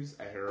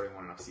C2s, I had already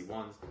won enough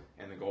C1s,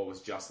 and the goal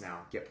was just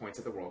now get points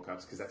at the World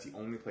Cups, because that's the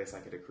only place I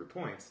could accrue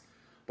points.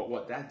 But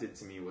what that did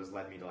to me was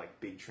led me to like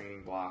big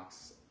training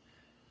blocks,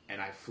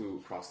 and I flew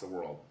across the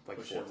world like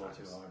 4 times.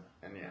 Too hard.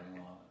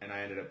 And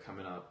I ended up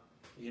coming up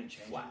You going to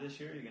change it this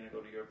year? You're going to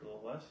go to Europe a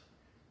little less?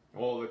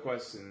 Well, the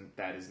question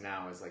that is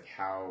now is like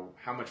how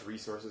much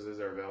resources is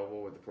there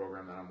available with the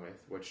program that I'm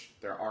with, which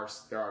there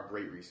are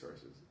great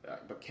resources,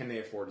 but can they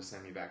afford to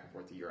send me back and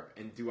forth to Europe?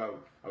 And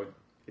I would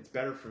it's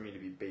better for me to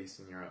be based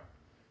in Europe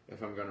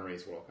if I'm going to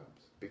race World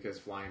Cups, because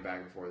flying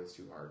back and forth is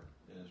too hard.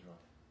 It is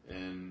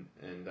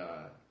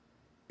rough.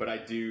 But I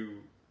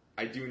do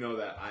know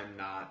that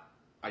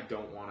I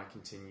don't want to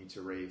continue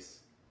to race.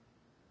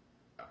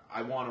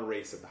 I want to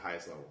race at the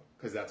highest level,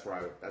 because that's where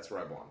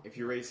I belong. If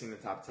you're racing the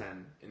top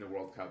 10 in the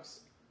World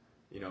Cups,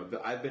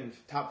 I've been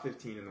top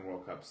 15 in the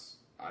World Cups,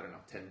 I don't know,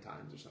 10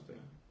 times or something,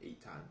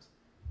 8 times.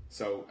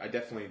 So I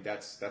definitely,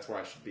 that's where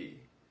I should be.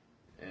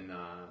 And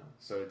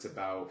so it's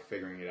about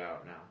figuring it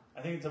out now.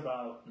 I think it's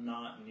about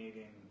not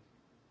needing,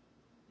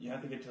 you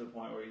have to get to the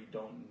point where you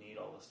don't need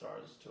all the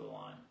stars to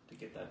align to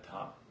get that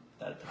top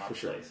For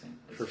sure. placing.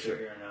 It's For sure.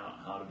 figuring out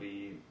how to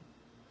be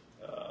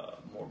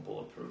more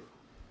bulletproof.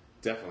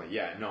 Definitely,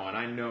 yeah, no, and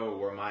I know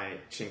where my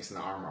chinks in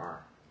the armor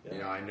are.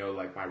 Yeah. I know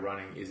like my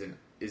running isn't.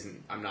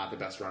 I'm not the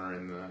best runner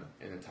in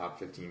the top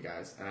 15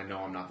 guys, and I know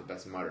I'm not the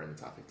best mudder in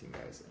the top 15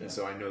 guys, and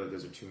so I know that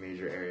those are 2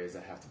 major areas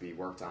that have to be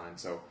worked on. And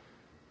so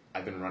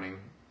I've been running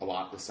a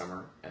lot this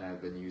summer, and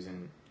I've been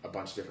using a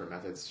bunch of different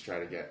methods to try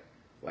to get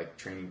like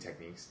training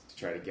techniques to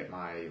try to get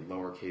my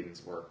lower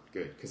cadence work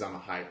good, because I'm a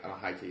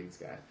high cadence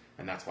guy,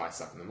 and that's why I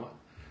suck in the mud,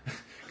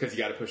 because you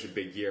got to push a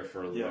big gear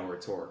for lower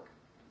torque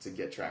to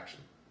get traction.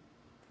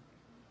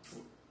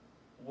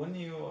 When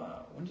did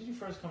you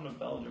first come to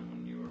Belgium?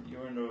 When you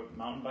were into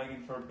mountain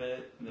biking for a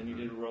bit, and then you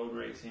did road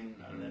racing,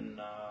 and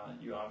then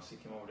you obviously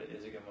came over to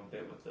Isegem a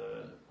bit with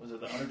was it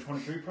the under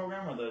 23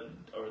 program or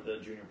the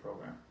junior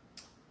program?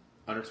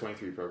 Under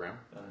 23 program.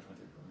 The under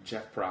 23 program.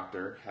 Jeff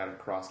Proctor had a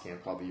cross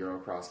camp called the Euro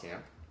Cross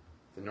Camp.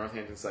 The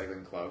Northampton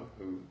Cycling Club,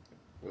 who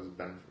was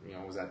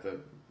at the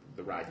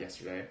ride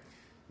yesterday,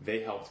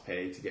 they helped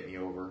pay to get me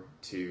over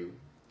to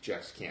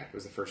Jeff's camp. It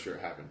was the first year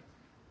it happened.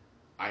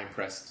 I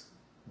impressed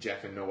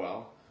Jeff and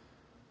Noel.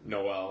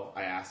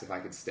 I asked if I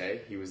could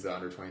stay. He was the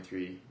under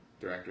 23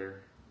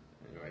 director.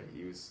 Anyway,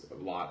 he was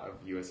a lot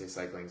of USA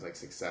Cycling's like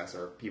success,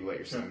 or people that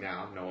you're seeing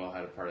now. Noel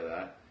had a part of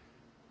that.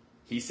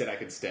 He said I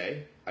could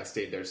stay. I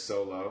stayed there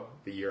solo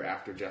the year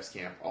after Jeff's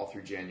camp, all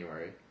through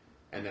January,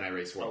 and then I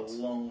raced Worlds.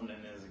 Alone in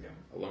Isgam.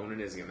 Alone in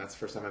Isgam. That's the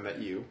first time I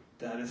met you.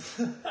 That is...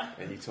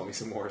 And you told me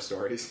some more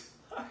stories.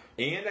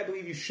 And I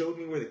believe you showed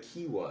me where the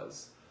key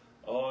was.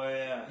 Oh,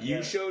 yeah.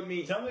 You showed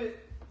me... Tell me...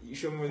 You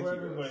showed me where the for key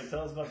everybody, was.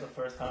 tell us about the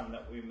first time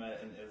that we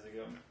met in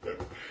Isgam.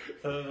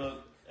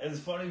 So it's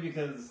funny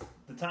because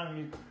the time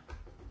you...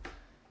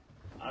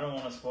 I don't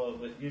want to spoil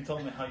it, but you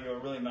told me how you were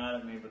really mad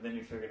at me, but then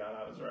you figured out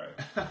I was right.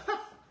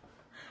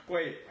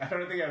 Wait, I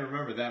don't think I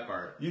remember that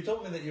part. You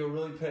told me that you were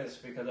really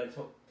pissed because I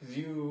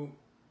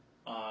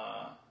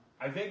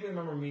vaguely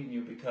remember meeting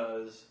you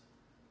because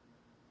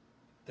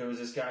there was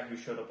this guy who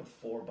showed up with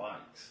 4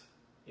 bikes.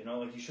 You know,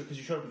 like because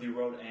you showed up with your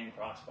road and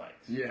cross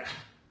bikes. Yeah.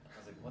 I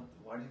was like, what?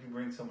 Why did you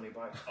bring so many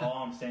bikes? Oh,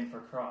 I'm staying for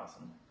cross.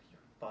 I'm like, you're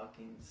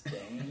fucking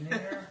staying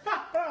here?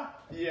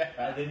 Yeah.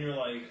 And then you're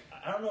like,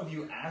 I don't know if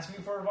you asked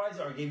me for advice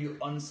or I gave you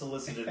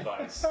unsolicited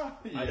advice.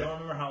 Yeah. I don't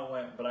remember how it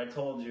went, but I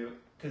told you,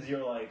 because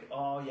you're like,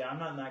 oh yeah, I'm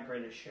not in that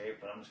great a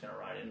shape, but I'm just going to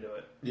ride into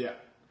it. Yeah.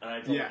 And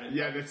I told you.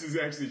 Yeah, this is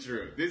actually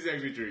true.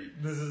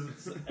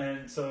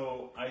 And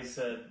so I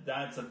said,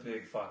 that's a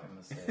big fucking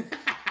mistake.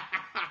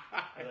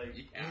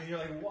 And you're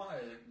like, why?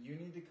 Like, you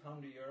need to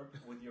come to Europe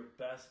with your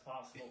best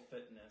possible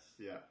fitness.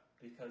 Yeah.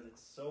 Because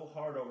it's so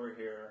hard over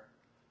here.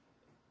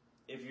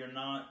 If you're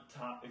not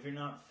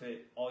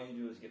fit, all you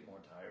do is get more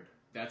tired.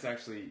 That's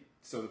actually...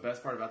 So the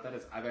best part about that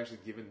is I've actually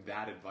given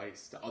that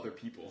advice to other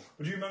people.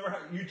 But do you remember how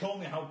you told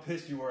me how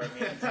pissed you were at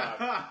me at the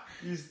time?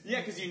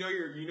 Yeah, because you know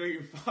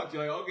you're fucked.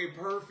 You're like, okay,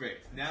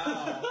 perfect.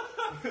 Now,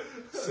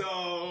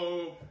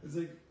 so it's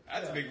like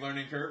that's a big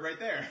learning curve right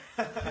there.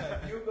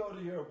 If you go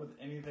to Europe with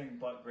anything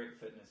but great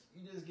fitness,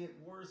 you just get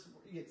worse.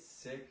 You get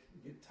sick.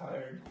 You get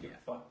tired. You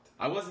get fucked.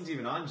 I wasn't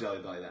even on Jelly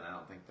Belly then. I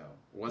don't think though.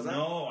 Was I?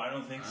 No, I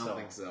don't think so. I don't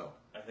think so.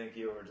 I think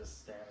you were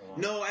just standalone.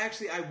 No,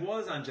 actually, I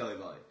was on Jelly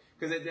Belly.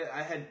 Because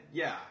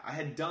I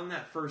had done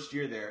that first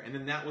year there, and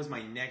then that was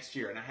my next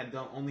year, and I had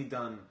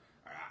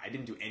I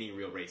didn't do any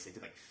real race. I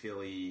did like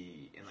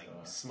Philly and like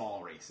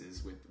small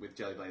races with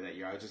Jelly Belly that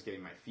year. I was just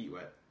getting my feet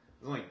wet.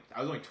 I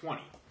was only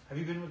 20. Have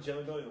you been with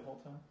Jelly Belly the whole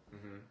time?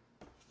 Mm-hmm.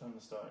 From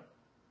the start.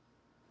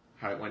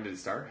 When did it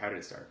start? How did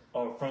it start?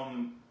 Oh,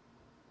 from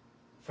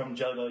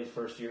Jelly Belly's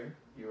first year,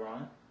 you were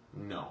on it?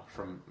 No,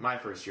 from my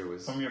first year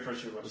was... From your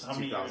first year was how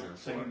many years? 2004.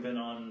 So you've been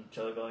on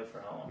Jelly Belly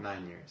for how long?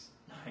 9 years.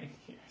 9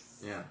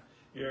 years. Yeah.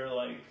 You're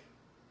like...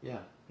 Yeah.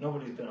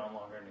 Nobody's been on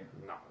longer than you.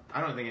 No. I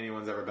don't think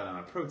anyone's ever been on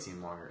a pro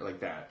team longer like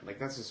that. Like,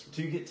 that's just...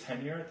 Do you get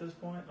tenure at this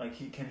point? Like,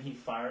 can he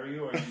fire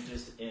you, or are you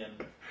just in?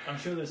 I'm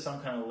sure there's some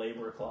kind of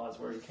labor clause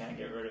where he can't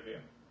get rid of you.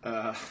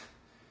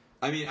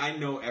 I mean, I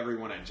know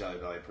everyone at Jelly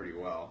Belly pretty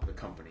well, the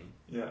company.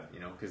 Yeah.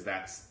 You know, because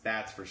that's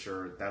for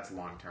sure, that's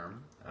long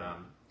term.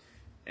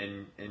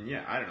 And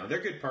yeah, I don't know. They're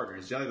good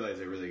partners. Jelly Belly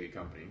is a really good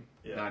company.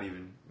 Yeah.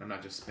 I'm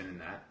not just spinning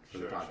that for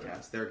the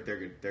podcast. Sure. They're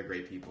good. They're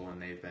great people,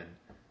 and they've been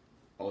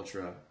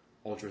ultra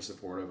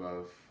supportive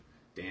of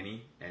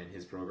Danny and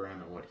his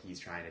program and what he's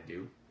trying to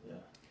do. Yeah.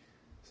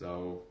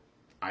 So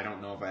I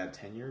don't know if I have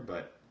tenure,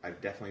 but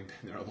I've definitely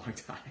been there a long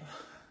time.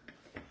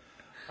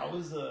 How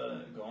was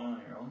going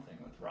on your own thing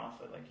with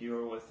Rafa? Like, you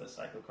were with the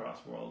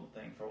Cyclocross World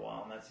thing for a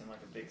while, and that seemed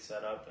like a big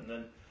setup. And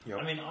then,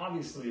 I mean,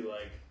 obviously,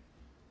 like,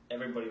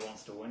 everybody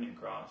wants to win in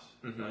cross.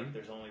 Mm-hmm. Like,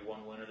 there's only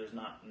one winner. There's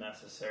not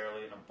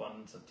necessarily an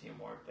abundance of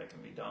teamwork that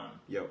can be done.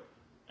 Yep.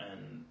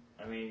 And,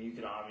 I mean, you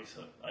could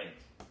obviously, like,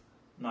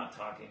 not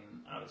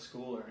talking out of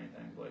school or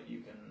anything, but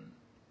you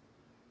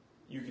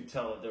could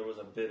tell that there was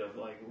a bit of,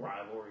 like,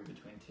 rivalry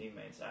between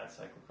teammates at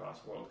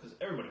Cyclocross World, because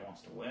everybody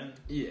wants to win.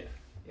 Yeah.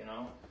 You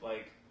know?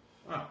 Like...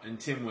 Wow. And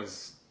Tim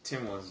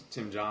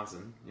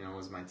Johnson, you know,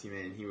 was my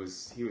teammate, and he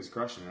was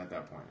crushing it at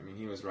that point. I mean,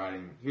 he was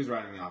riding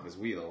me off his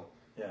wheel.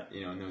 Yeah.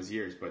 You know, in those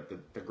years. But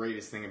the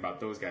greatest thing about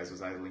those guys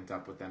was I linked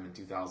up with them in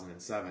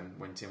 2007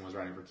 when Tim was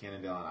riding for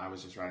Cannondale and I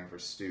was just riding for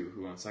Stu,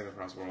 who owned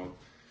Cyclocross World,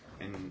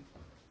 and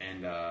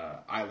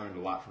I learned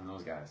a lot from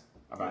those guys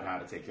about how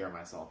to take care of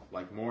myself,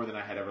 like more than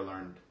I had ever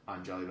learned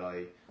on Jelly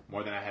Belly,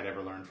 more than I had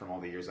ever learned from all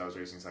the years I was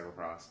racing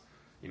cyclocross.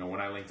 You know,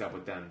 when I linked up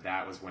with them,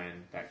 that was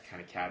when that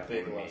kind of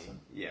catapulted me.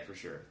 Yeah, for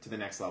sure, to the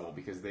next level,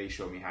 because they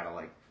showed me how to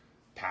like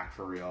pack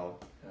for real.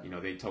 Yeah. You know,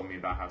 they told me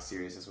about how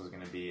serious this was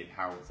going to be and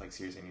how like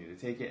serious I needed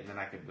to take it, and then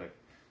I could like,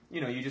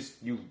 you know, you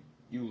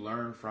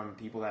learn from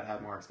people that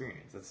have more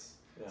experience. That's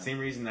the same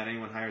reason that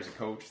anyone hires a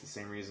coach. The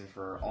same reason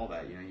for all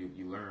that. You know,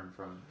 you learn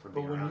from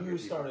being around. But when you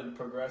started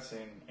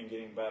progressing and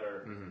getting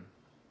better. Mm-hmm.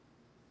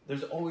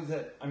 There's always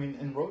that. I mean,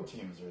 in road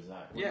teams, there's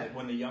that.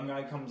 When the young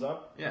guy comes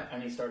up,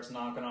 and he starts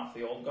knocking off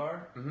the old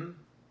guard. Mm-hmm.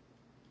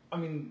 I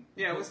mean,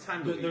 it was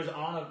time to leave.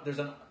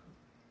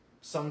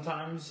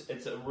 Sometimes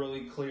it's a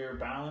really clear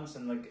balance,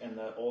 and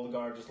the old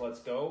guard just lets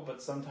go.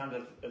 But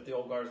sometimes, if the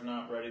old guard's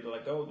not ready to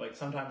let go, like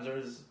sometimes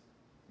there's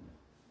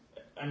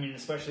I mean,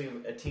 especially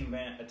a team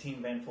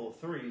van full of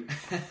 3,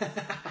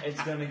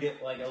 it's going to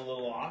get like a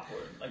little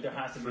awkward. Like there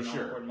has to be an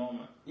awkward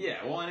moment.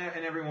 Yeah, well,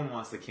 and everyone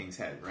wants the king's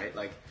head, right?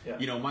 Like,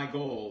 you know, my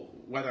goal,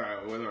 whether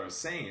I was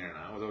saying it or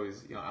not, was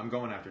always, you know, I'm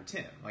going after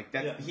Tim. Like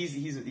that, he's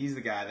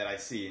the guy that I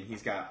see, and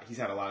he's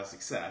had a lot of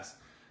success.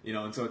 You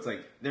know, and so it's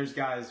like there's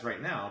guys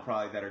right now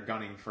probably that are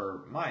gunning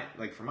for my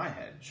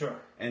head. Sure.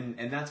 And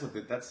that's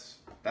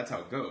that's how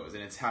it goes,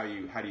 and it's how do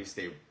you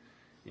stay,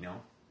 you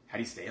know, how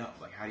do you stay up?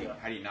 Like how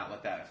do you not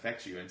let that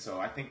affect you? And so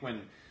I think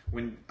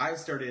when I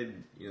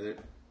started, you know,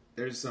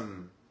 there's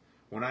some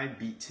when I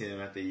beat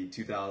Tim at the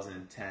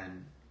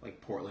 2010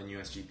 like Portland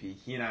USGP,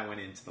 he and I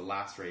went into the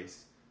last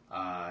race.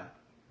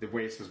 The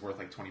race was worth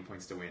like 20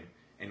 points to win,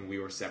 and we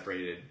were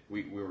separated.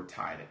 We were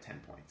tied at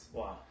 10 points.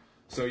 Wow.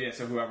 So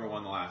so whoever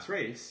won the last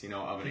race, you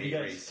know, of an 8-race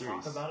series. Did you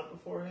guys talk about it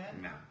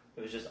beforehand? No.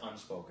 It was just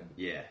unspoken.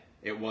 Yeah.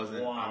 It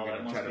wasn't. Wow, I'm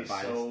gonna that try must to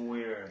buy be so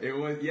weird. It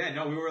was. Yeah.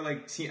 No, we were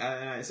like.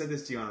 And I said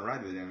this to you on a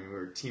ride the other day. I mean, we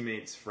were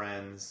teammates,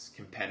 friends,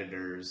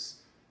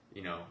 competitors.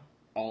 You know,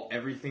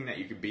 everything that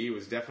you could be. It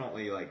was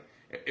definitely like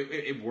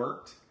it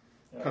worked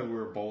because we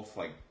were both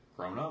like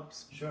grown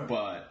ups. Sure.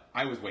 But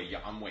I'm way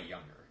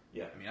younger.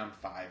 Yeah. I mean, I'm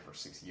 5 or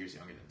 6 years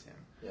younger than Tim.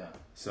 Yeah.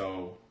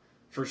 So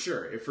for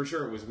sure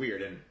it was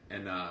weird,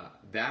 and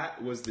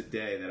that was the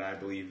day that I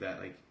believe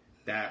that like.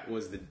 That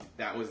was the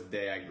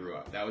day I grew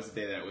up. That was the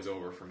day that it was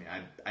over for me.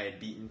 I had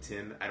beaten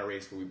Tim at a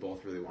race where we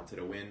both really wanted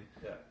to win.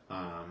 Yeah.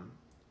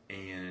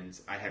 And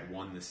I had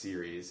won the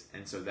series,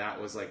 and so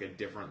that was like a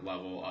different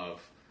level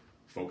of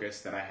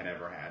focus that I had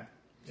ever had.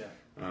 Yeah.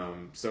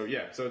 So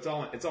it's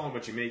all in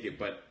what you make it.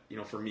 But you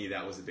know, for me,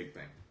 that was a big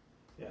thing.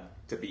 Yeah.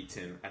 To beat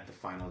Tim at the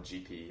final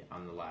GP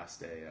on the last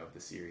day of the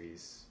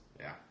series.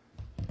 Yeah.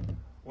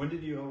 When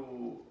did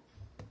you?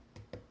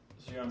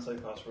 So you're on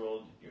Cyclocross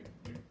World. You're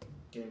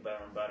getting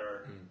better and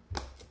better.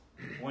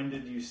 When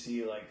did you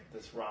see like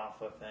this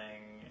Rafa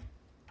thing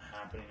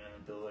happening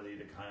and ability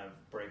to kind of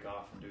break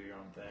off and do your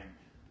own thing?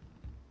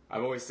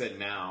 I've always said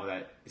now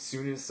that as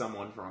soon as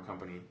someone from a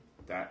company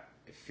that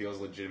feels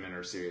legitimate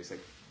or serious, like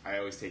I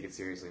always take it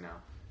seriously now.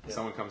 If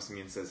someone comes to me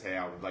and says, "Hey,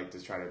 I would like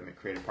to try to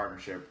create a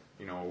partnership,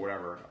 you know, or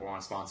whatever. I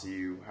want to sponsor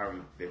you,"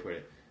 however they put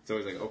it. It's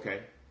always like, okay,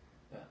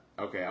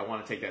 I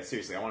want to take that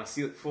seriously. I want to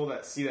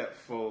see that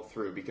full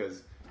through,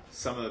 because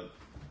some of the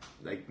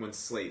like when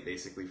Slate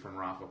basically from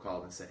Rafa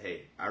called and said,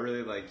 "Hey, I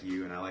really like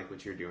you and I like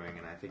what you're doing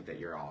and I think that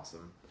you're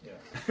awesome." Yeah.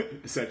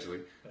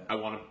 Essentially, I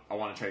want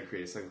to try to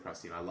create a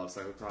cyclocross team. I love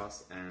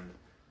cyclocross, and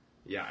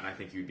I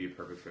think you'd be a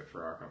perfect fit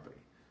for our company.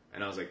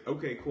 And I was like,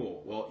 "Okay,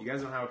 cool. Well, you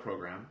guys don't have a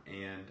program,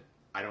 and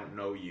I don't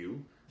know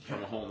you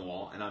from a hole in the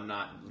wall, and I'm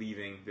not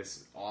leaving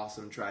this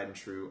awesome, tried and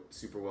true,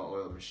 super well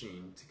oiled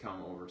machine to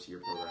come over to your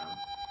program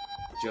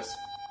just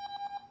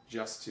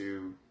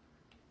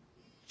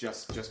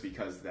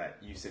because that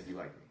you said you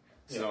like me."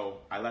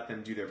 So I let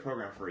them do their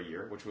program for a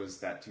year, which was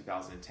that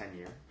 2010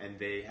 year, and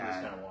they had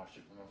just kind of watched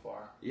it from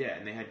afar. Yeah,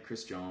 and they had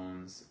Chris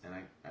Jones,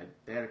 and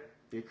they had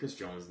Chris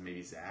Jones and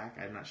maybe Zach.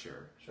 I'm not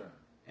sure. Sure.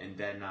 And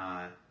then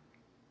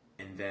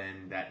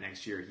that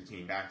next year he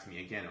came back to me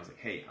again. I was like,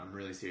 "Hey, I'm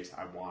really serious.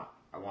 I want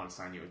to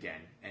sign you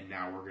again, and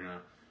now we're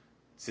gonna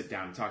sit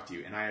down and talk to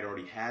you." And I had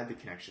already had the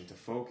connection to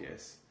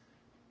Focus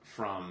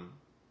from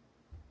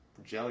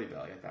Jelly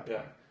Belly at that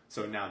point.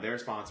 So now they're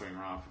sponsoring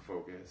Raw for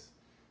Focus.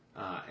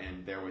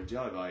 And they're with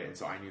Jelly Belly, and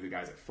so I knew the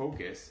guys at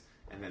Focus,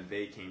 and then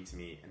they came to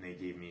me and they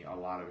gave me a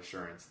lot of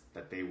assurance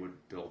that they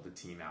would build the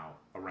team out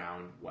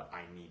around what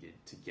I needed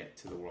to get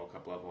to the World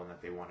Cup level, and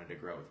that they wanted to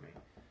grow with me.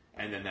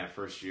 And then that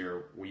first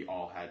year, we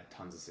all had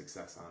tons of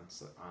success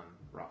on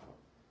Rafa.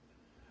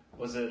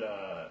 Was it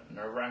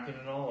nerve-wracking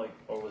at all,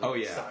 or was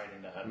it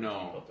exciting to have a team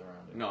built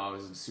around it? No, I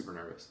was super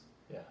nervous.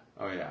 Yeah.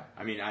 Oh yeah.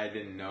 I mean, I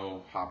didn't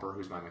know Hopper,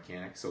 who's my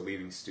mechanic, so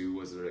leaving Stu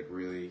was like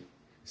really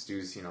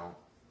Stu's, you know,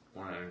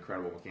 one of an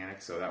incredible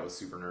mechanic, so that was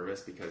super nervous,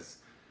 because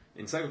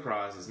in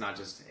cyclocross it's not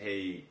just,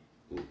 hey,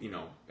 you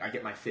know, I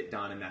get my fit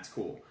done and that's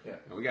cool. Yeah.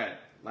 And we got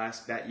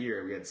that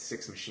year we had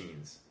 6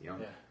 machines, you know,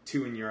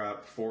 2 in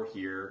Europe, 4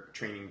 here,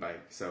 training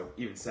bike, so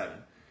even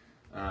 7,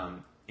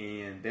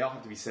 and they all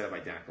have to be set up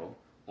identical.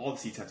 All the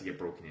seats have to get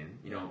broken in.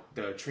 You know,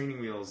 the training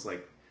wheels,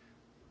 like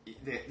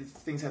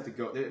things have to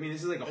go. I mean,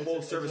 this is like a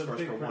whole service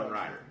course for one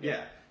rider.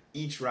 Yeah.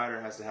 Each rider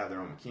has to have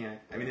their own mechanic.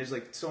 I mean, there's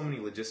like so many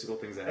logistical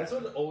things that happen.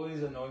 That's what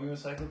always annoyed me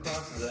with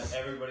cyclocross, is that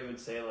everybody would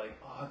say like,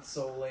 "Oh, it's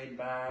so laid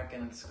back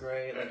and it's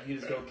great. Like you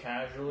just go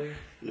casually."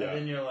 And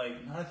then you're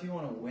like, "Not if you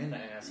want to win,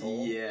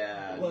 asshole."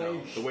 Yeah,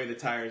 no. The way the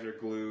tires are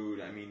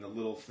glued. I mean, the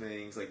little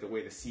things, like the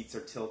way the seats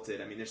are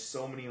tilted. I mean, there's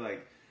so many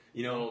like,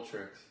 you know, little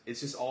tricks. It's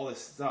just all this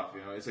stuff.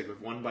 You know, it's like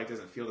if one bike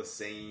doesn't feel the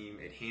same,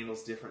 it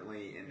handles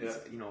differently, and it's,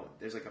 you know,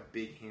 there's like a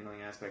big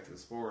handling aspect to the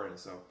sport, and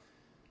so.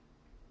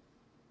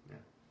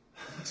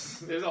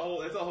 It's a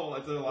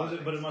lot.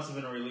 But it must have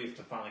been a relief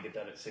to finally get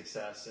that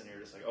success, and you're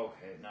just like,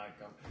 okay, now I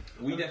come.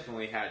 We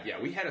definitely had,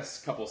 we had a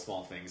couple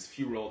small things, a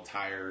few rolled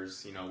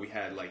tires. You know, we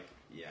had like,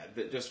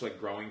 just like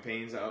growing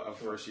pains of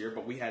first year,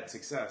 but we had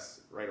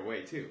success right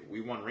away too.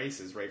 We won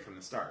races right from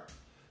the start.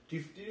 Do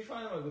you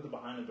find like with the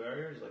behind the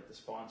barriers, like the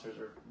sponsors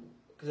are,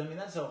 because I mean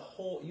that's a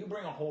whole, you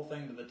bring a whole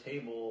thing to the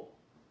table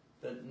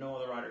that no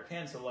other rider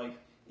can. So like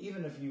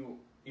even if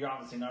you're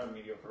obviously not a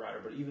mediocre rider,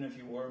 but even if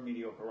you were a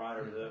mediocre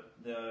rider,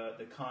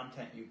 the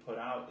content you put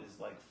out is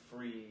like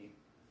free.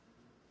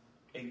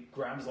 It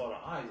grabs a lot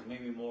of eyes,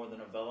 maybe more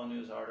than a Velo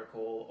News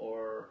article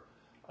or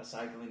a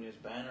Cycling News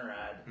banner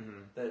ad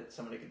that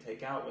somebody could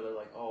take out where they're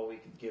like, oh, we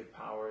could give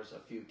Powers a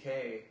few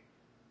K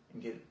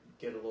and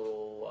get a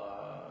little.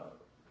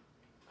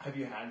 Have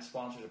you had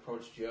sponsors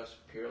approach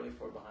just purely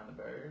for behind the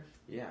barriers?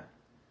 Yeah.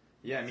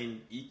 I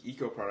mean,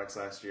 Eco Products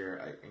last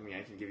year. I mean,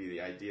 I can give you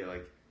the idea.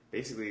 Like,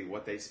 basically,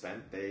 what they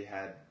spent, they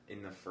had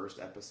in the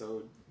first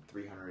episode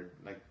 300.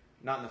 Like,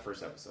 not in the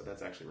first episode.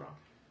 That's actually wrong.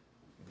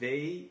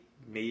 They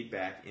made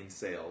back in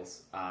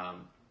sales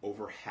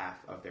over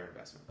half of their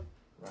investment.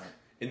 Right.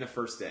 In the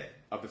first day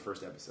of the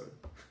first episode.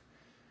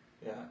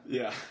 Yeah.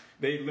 Yeah.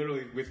 They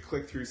literally, with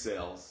click-through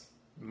sales,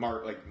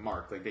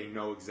 like they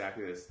know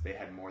exactly this. They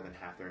had more than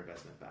half their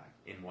investment back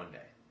in one day.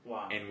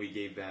 Wow. And we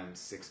gave them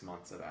 6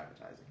 months of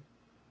advertising.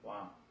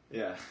 Wow.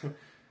 Yeah.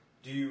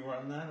 Do you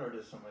run that, or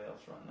does somebody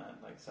else run that,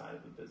 like, side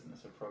of the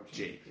business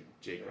approaching people?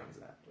 Jake runs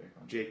that.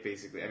 Jake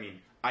basically, I mean,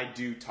 I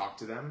do talk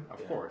to them,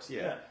 of course,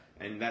 yeah.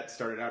 And that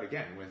started out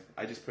again with,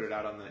 I just put it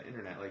out on the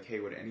internet, like, hey,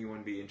 would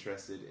anyone be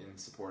interested in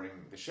supporting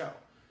the show?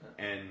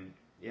 Yeah. And,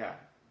 yeah,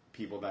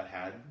 people that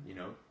had,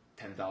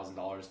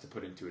 $10,000 to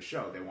put into a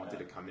show, they wanted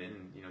to come in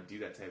and, do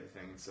that type of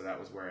thing. And so that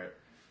was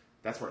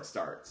that's where it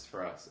starts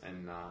for us.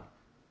 And,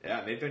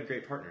 they've been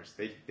great partners.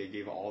 They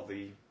gave all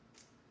the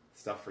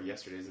stuff for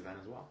yesterday's event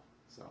as well.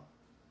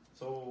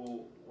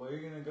 So where are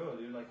you gonna go,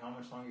 dude? Like, how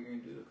much longer are you gonna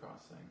do the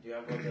cross thing? Do you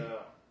have like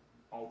a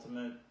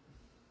ultimate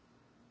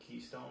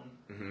keystone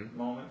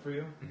moment for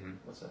you?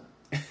 What's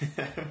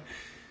that?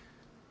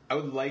 I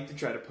would like to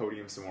try to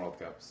podium some World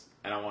Cups,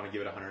 and I want to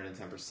give it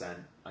 110%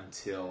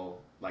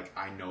 until like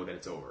I know that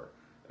it's over.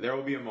 There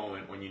will be a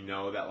moment when you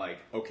know that, like,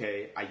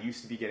 okay, I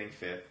used to be getting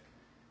 5th.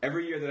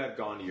 Every year that I've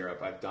gone to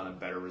Europe, I've done a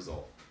better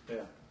result.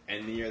 Yeah.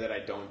 And the year that I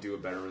don't do a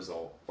better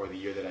result, or the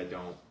year that I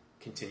don't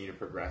continue to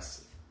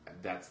progress,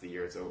 that's the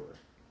year it's over.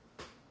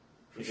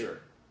 For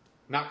sure.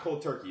 Not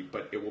cold turkey,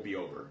 but it will be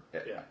over.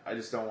 Yeah. I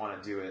just don't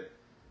want to do it,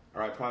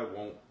 or I probably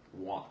won't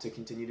want to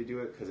continue to do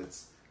it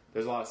because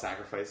there's a lot of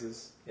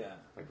sacrifices. Yeah.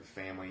 Like with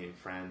family and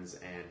friends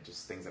and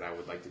just things that I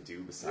would like to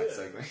do besides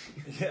cycling.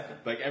 Yeah.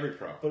 Like every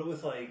pro. But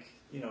with like,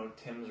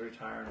 Tim's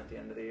retiring at the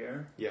end of the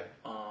year. Yeah.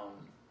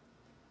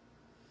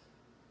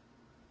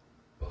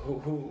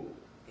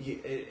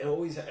 It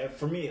always,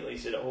 for me at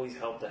least, it always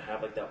helped to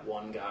have like that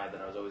one guy that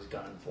I was always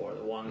gunning for,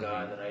 the one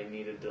guy that I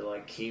needed to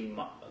like keep,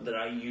 that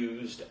I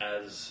used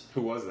as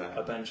who was that?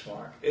 A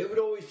benchmark. It would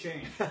always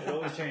change. It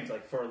always changed.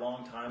 Like for a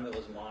long time, it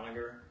was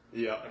Moniger.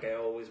 Yeah. Like I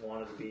always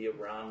wanted to be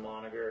around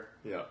Moniger.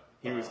 Yeah.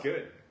 He was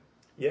good.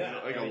 Yeah.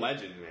 Like a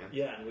legend, man.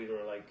 Yeah, and we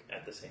were like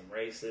at the same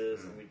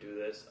races, and we do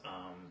this.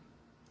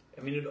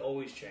 I mean, it'd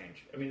always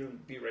change. I mean, it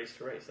would be race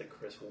to race, like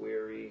Chris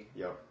Weary.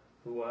 Yep.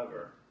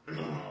 Whoever.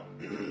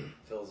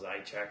 Phil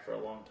Zychak for a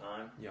long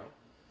time. Yep.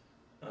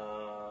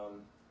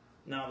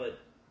 Now that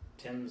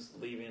Tim's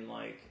leaving,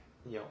 like,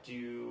 yep. do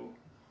you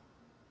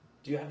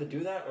have to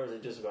do that, or is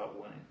it just about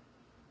winning?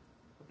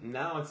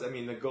 Now it's, I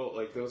mean, the goal,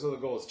 like, those other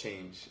goals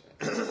change.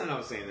 And I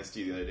was saying this to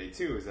you the other day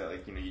too, is that,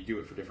 like, you do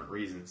it for different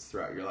reasons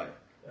throughout your life.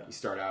 Yeah. You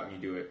start out and you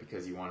do it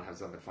because you want to have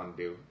something fun to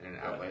do and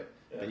an outlet.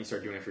 Yeah. Then you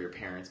start doing it for your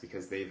parents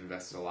because they've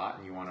invested a lot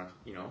and you want to,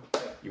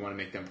 you want to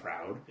make them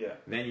proud. Yeah.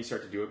 And then you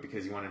start to do it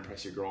because you want to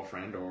impress your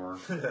girlfriend, or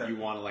you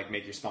want to, like,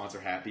 make your sponsor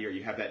happy, or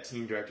you have that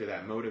team director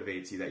that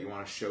motivates you, that you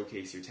want to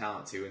showcase your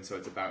talent to. And so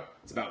it's about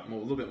a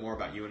little bit more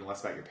about you and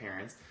less about your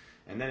parents.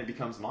 And then it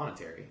becomes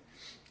monetary.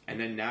 And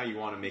then now you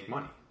want to make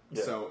money.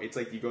 Yeah. So it's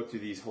like you go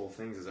through these whole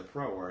things as a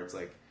pro where it's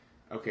like,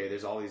 okay,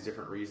 there's all these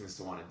different reasons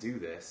to want to do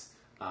this.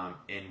 And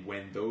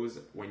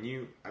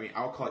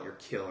I'll call it your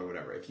kill or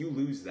whatever. If you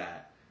lose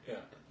that,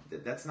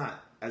 that's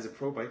not, as a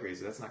pro bike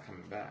racer, that's not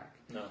coming back.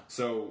 No.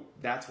 So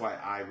that's why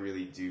I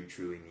really do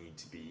truly need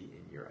to be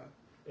in Europe.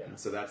 Yeah. And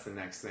so that's the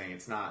next thing.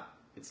 It's not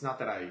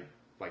that I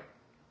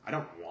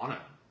don't want to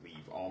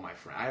leave all my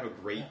friends. I have a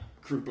great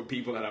group of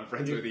people that I'm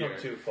friends with here. You've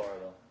come too far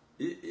though.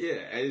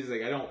 Yeah, it's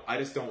like I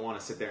just don't want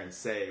to sit there and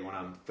say when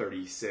I'm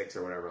 36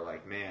 or whatever,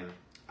 like, man,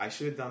 I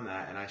should have done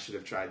that and I should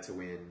have tried to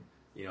win.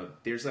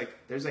 There's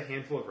a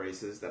handful of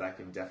races that I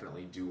can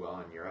definitely do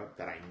well in Europe,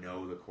 that I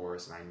know the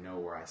course and I know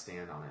where I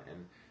stand on it,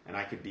 and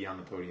I could be on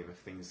the podium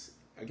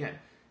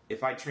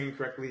if I train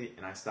correctly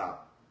and I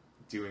stop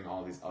doing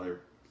all these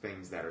other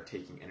things that are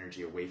taking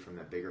energy away from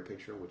the bigger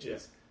picture, which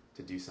is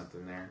to do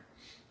something there,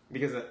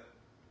 because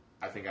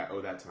I think I owe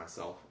that to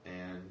myself,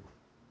 and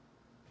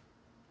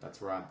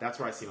that's where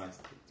I see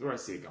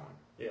it going.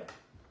 Yeah.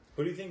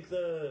 Who do you think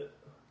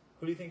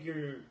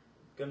you're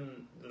gonna,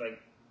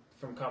 like,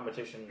 from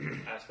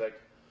competition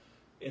aspect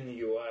in the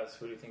U.S.?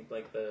 Who do you think,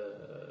 like,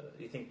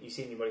 you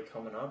see anybody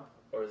coming up,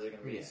 or is it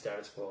gonna be a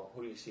status quo?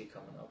 Who do you see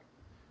coming up?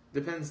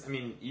 Depends. I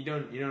mean, you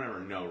don't ever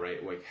know,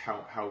 right? Like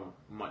how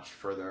much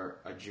further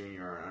a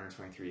junior or an under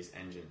 23's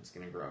engine is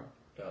gonna grow.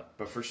 Yeah.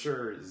 But for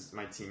sure,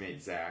 my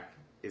teammate Zach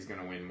is going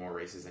to win more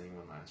races than he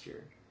won last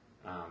year.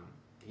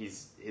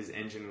 His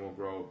engine will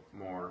grow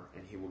more,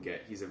 and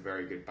he's a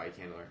very good bike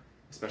handler,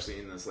 especially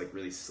in this like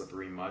really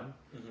slippery mud.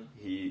 Mm-hmm.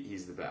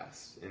 He's the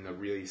best. In the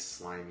really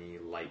slimy,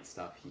 light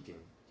stuff,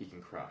 he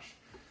can crush.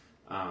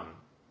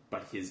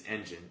 But his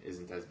engine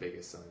isn't as big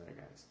as some of the other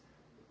guys.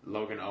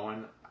 Logan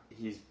Owen,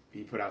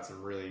 he put out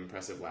some really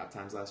impressive lap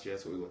times last year.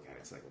 That's what we look at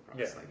in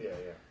cyclocross. Yeah.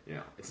 You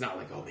know, it's not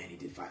like, oh man, he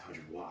did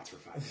 500 watts for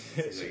 5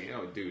 minutes. It's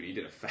like, dude, he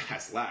did a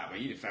fast lap, but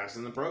he did faster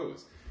than the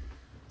pros.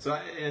 So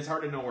it's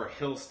hard to know where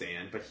he'll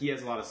stand, but he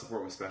has a lot of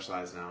support with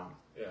Specialized now.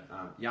 Yeah.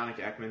 Yannick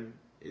Ekman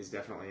is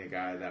definitely a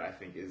guy that I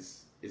think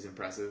is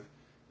impressive.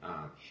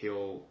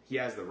 He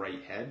has the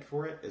right head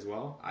for it as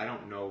well. I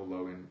don't know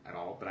Logan at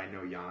all, but I know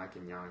Yannick,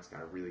 and Yannick's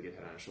got a really good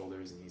head on his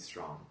shoulders, and he's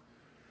strong.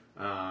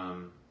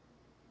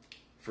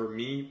 For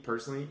me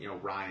personally,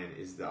 Ryan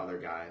is the other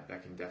guy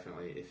that can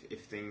definitely,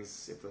 if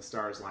the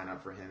stars line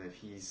up for him, if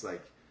he's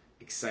like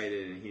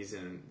excited and he's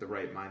in the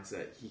right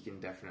mindset, he can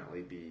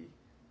definitely be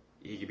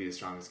the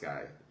strongest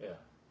guy. Yeah,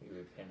 he could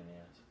be a pain in the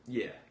ass.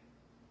 Yeah,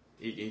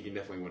 he can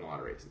definitely win a lot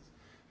of races.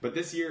 But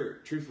this year,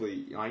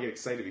 truthfully, I get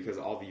excited because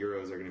all the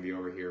Euros are going to be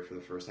over here for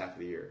the first half of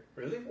the year.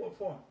 Really? What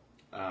for?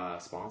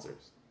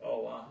 Sponsors.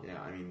 Oh wow.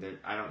 Yeah, I mean,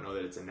 I don't know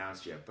that it's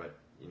announced yet, but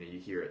you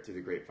hear it through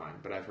the grapevine.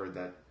 But I've heard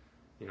that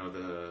a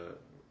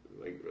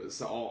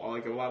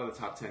lot of the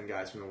top 10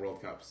 guys from the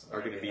World Cups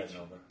are going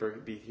to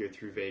be here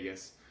through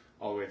Vegas,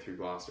 all the way through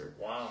Gloucester.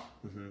 Wow.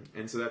 Mm-hmm.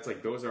 And so that's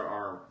like those are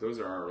our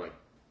like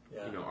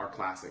our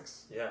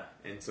classics. Yeah.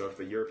 And so if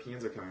the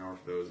Europeans are coming over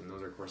for those, and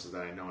those are courses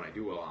that I know and I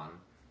do well on,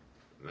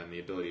 then the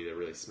ability to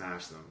really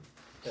smash them,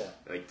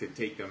 like to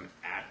take them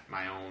at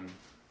my own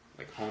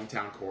like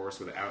hometown course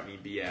without any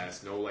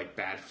BS, no like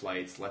bad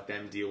flights, let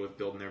them deal with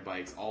building their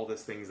bikes, all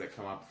these things that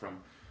come up from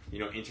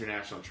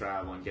international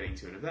travel and getting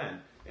to an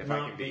event. If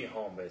I can be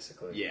home,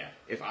 basically. Yeah.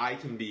 If I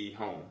can be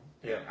home,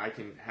 yeah, I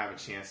can have a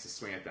chance to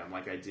swing at them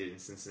like I did in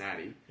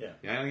Cincinnati. Yeah.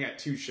 I only got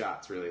 2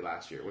 shots really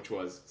last year, which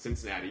was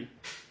Cincinnati,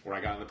 where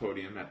I got on the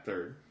podium at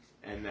 3rd,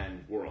 and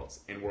then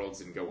Worlds. And Worlds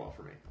didn't go well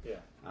for me. Yeah.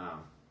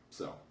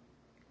 So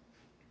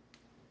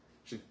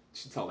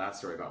should tell that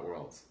story about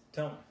Worlds.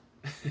 Tell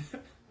me.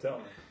 Tell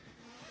me.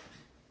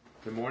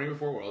 The morning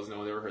before Worlds, no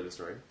one ever heard the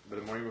story, but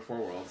the morning before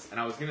Worlds, and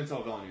I was going to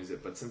tell Villeneuve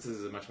it, but since this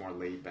is a much more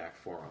laid-back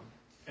forum.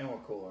 And we're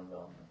cooler in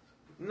Villeneuve.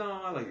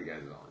 No, I like the guys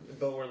at Villeneuve.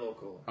 But we're a little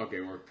cooler.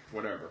 Okay, we're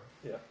whatever.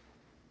 Yeah.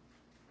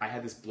 I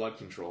had this blood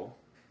control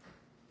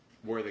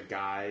where the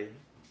guy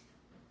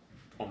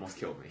almost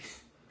killed me.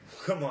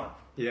 Come on.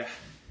 Yeah.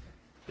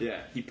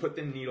 Yeah, he put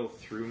the needle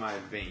through my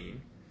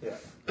vein. Yeah.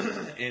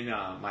 And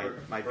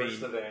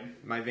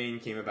my vein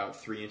came about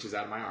 3 inches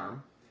out of my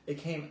arm. It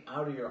came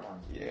out of your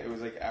arm. Yeah, it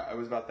was like I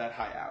was about that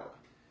high out,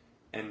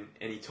 and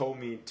he told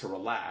me to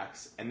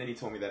relax, and then he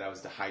told me that I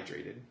was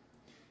dehydrated,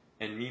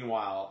 and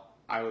meanwhile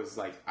I was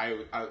like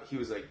he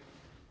was like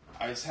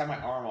I just had my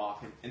arm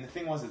off, and the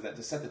thing was is that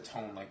to set the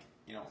tone, like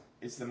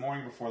it's the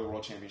morning before the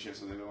World Championships,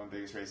 so they're one of the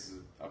biggest races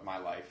of my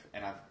life,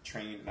 and I've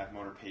trained and I've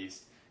motor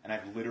paced, and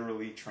I've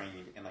literally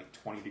trained in like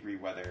 20-degree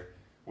weather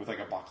with like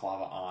a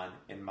balaclava on,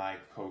 and my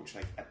coach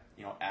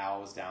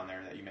Al was down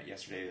there that you met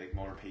yesterday, like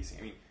motor pacing.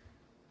 I mean,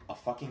 a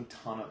fucking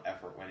ton of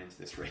effort went into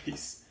this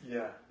race.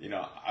 Yeah.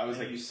 I was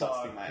and like you saw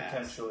busting my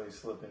potentially ass.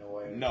 Slipping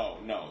away. No,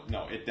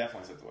 it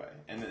definitely slipped away.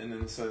 And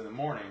then so in the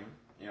morning,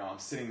 I'm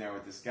sitting there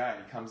with this guy,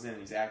 and he comes in and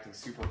he's acting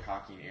super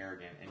cocky and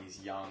arrogant, and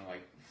he's young,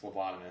 like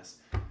phlebotomist.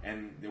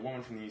 And the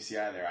woman from the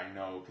UCI there, I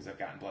know because I've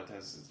gotten blood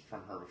tests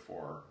from her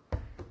before.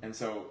 And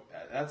so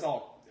that's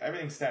all.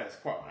 Everything's status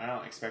quo. I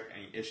don't expect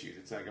any issues.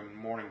 It's like a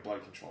morning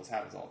blood control. This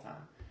happens all the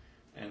time.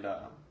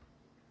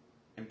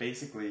 And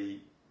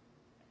basically,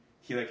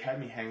 he like had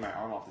me hang my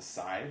arm off the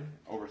side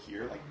over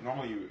here. Like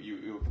normally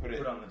you would put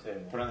it on the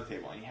table. Put it on the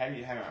table, and he had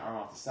me hang my arm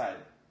off the side.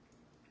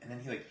 And then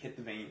he like hit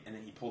the vein, and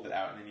then he pulled it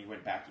out, and then he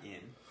went back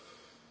in.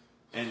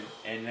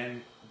 And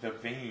then the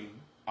vein,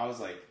 I was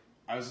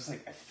just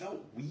like I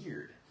felt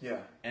weird. Yeah.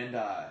 And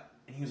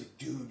he was like,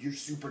 dude, you're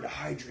super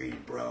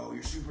dehydrated, bro.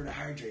 You're super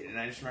dehydrated. And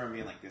I just remember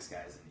being like, this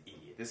guy's an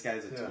idiot. This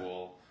guy's a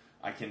tool.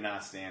 I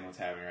cannot stand what's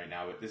happening right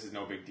now, but this is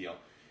no big deal.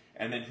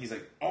 And then he's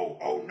like,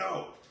 oh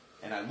no.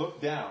 And I look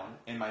down,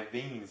 and my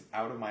vein's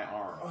out of my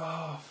arm.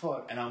 Oh,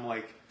 fuck. And I'm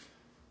like,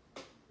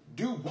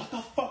 dude, what the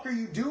fuck are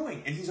you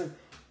doing? And he's like,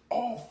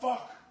 oh,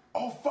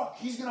 fuck,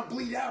 he's gonna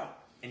bleed out.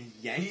 And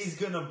he yanks. He's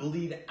gonna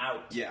bleed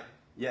out. Yeah,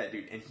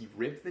 dude. And he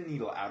ripped the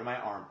needle out of my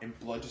arm, and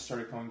blood just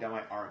started going down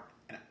my arm.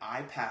 And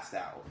I passed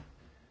out.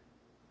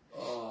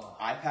 Oh.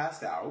 I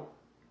passed out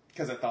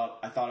because I thought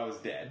I was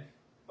dead.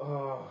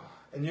 Oh.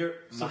 And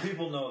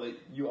people know that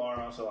you are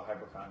also a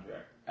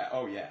hypochondriac.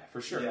 Oh yeah,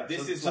 for sure. Yeah,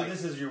 this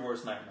is your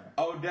worst nightmare.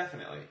 Oh,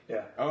 definitely.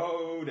 Yeah.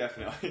 Oh,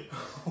 definitely.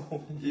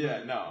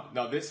 Yeah,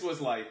 no. This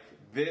was like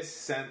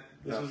sent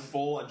the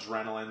full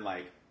adrenaline,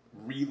 like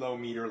reload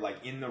meter,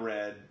 like in the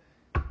red.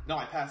 No,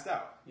 I passed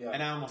out. Yeah.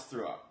 And I almost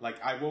threw up.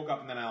 Like I woke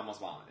up and then I almost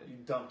vomited. You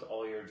dumped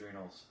all your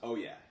adrenals. Oh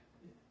yeah.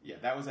 Yeah,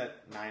 that was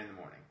at 9 a.m.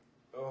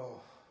 Oh.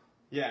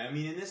 Yeah, I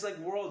mean, in this like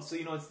world, so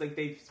it's like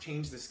they've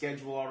changed the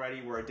schedule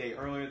already. We're a day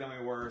earlier than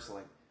we were, so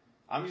like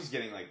I'm just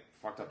getting like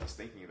fucked up just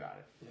thinking about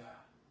it.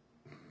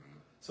 Yeah.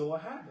 So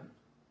what happened?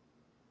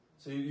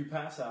 So you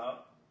pass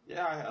out.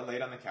 Yeah, I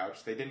laid on the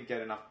couch. They didn't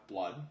get enough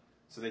blood,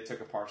 so they took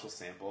a partial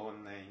sample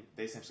and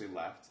they essentially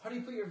left. How do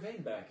you put your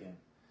vein back in?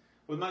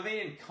 Well, my vein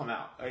didn't come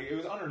out. Like, it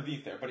was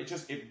underneath there, but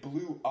it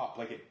blew up,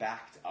 like it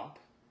backed up.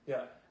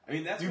 Yeah. I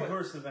mean, that's you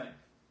burst the vein.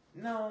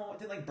 No, it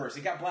didn't like burst.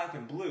 It got black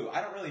and blue. I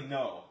don't really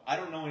know. I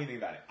don't know anything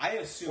about it. I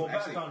assume. Well,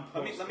 actually, back on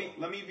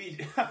let me be.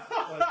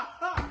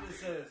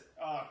 This is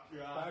Oh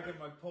god. back in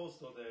my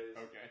postal days.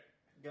 Okay.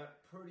 Got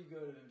pretty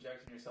good at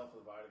injecting yourself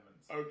with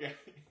vitamins. Okay.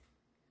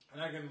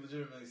 And I can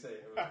legitimately say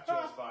it was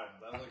just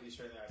vitamins. I look you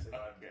straight in the eye and say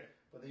vitamins. Okay.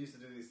 But they used to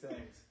do these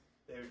things.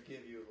 They would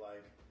give you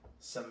like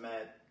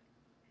cement,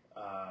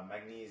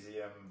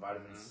 magnesium,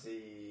 vitamin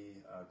C,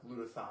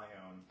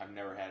 glutathione. I've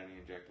never had any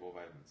injectable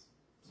vitamins,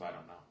 so I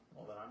don't know.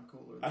 Well, then I'm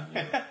cooler than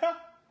you.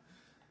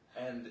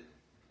 And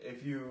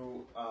if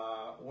you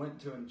went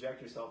to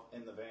inject yourself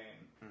in the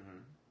vein,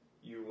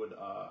 you would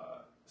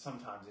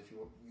sometimes if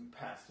you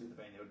pass through the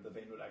vein, the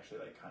vein would actually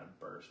like kind of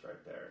burst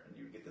right there, and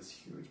you would get this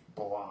huge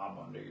blob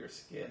under your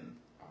skin.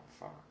 Oh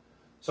fuck!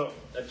 So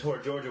I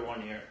toured Georgia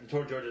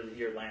the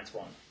year Lance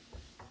won.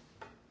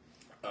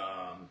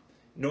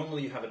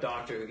 Normally you have a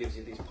doctor who gives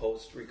you these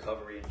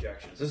post-recovery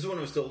injections. This is when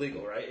it was still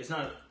legal, right? It's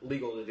not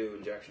legal to do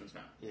injections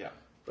now. Yeah.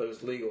 But it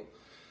was legal.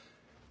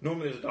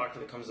 Normally there's a doctor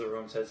that comes to the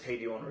room and says, hey,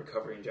 do you want a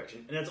recovery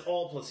injection? And it's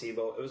all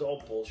placebo. It was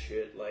all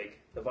bullshit. Like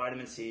the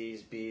vitamin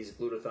C's, B's,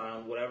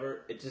 glutathione,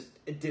 whatever.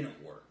 It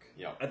didn't work.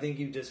 Yep. I think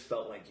you just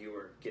felt like you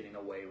were getting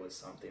away with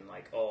something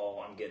like,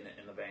 oh, I'm getting it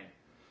in the vein.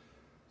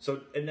 So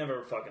it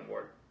never fucking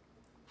worked.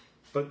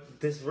 But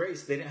this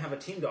race, they didn't have a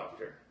team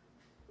doctor,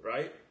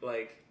 right?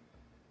 Like,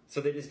 so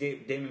they just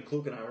gave Damon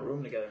Kluk and I a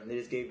room together, and they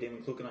just gave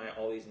Damon Kluk and I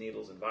all these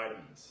needles and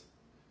vitamins.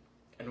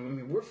 And I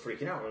mean, we're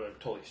freaking out. We're like,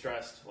 totally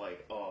stressed.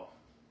 Like, oh,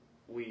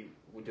 we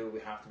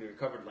have to be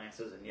recovered. Lance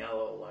is in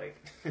yellow. Like,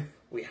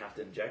 we have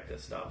to inject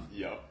this stuff.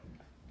 Yep.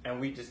 And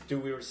we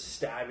were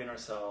stabbing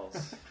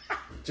ourselves,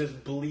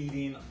 just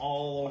bleeding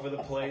all over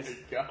the place.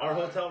 Oh our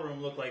hotel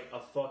room looked like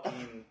a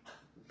fucking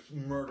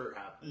murder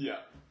happened. Yeah.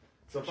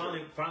 So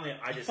finally,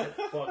 I just said,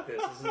 fuck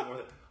this. This isn't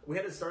worth it. We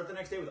had to start the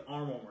next day with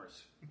arm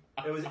warmers.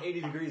 It was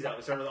 80 degrees out.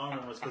 We started with arm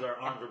warmers because our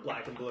arms were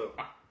black and blue.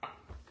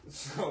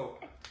 So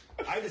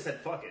I just said,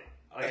 fuck it.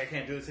 Like, I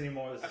can't do this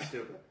anymore. This is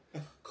stupid.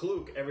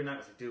 Kluk every night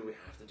was like, dude, we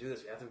have to do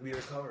this. We have to be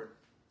recovered.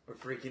 We're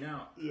freaking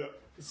out. Yeah.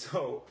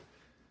 So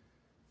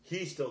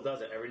he still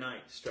does it every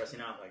night, stressing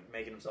out, like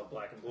making himself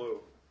black and blue.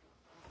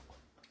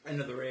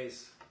 End of the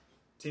race,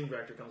 team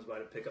director comes by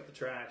to pick up the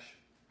trash,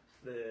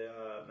 the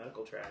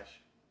medical trash,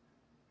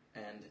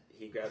 and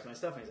he grabs my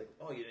stuff and he's like,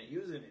 "Oh, you didn't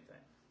use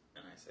anything?"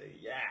 And I say,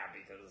 "Yeah,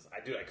 because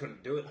I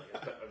couldn't do it.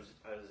 Like,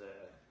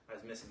 I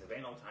was missing the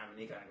vein all the time." And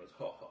he kind of goes,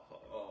 "Ho ho ho,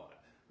 oh,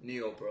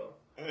 Neo, bro."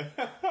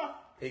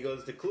 He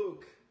goes to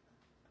Kluk,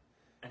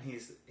 and he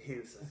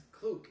says,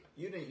 "Kluk,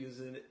 you didn't use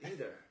it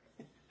either."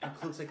 And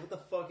Kluk's like, "What the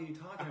fuck are you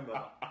talking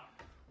about?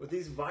 With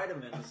these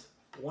vitamins,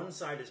 one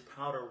side is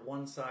powder,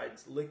 one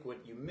side's liquid.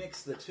 You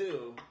mix the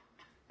two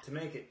to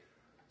make it."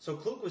 So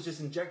Kluk was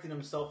just injecting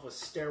himself with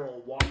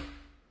sterile water.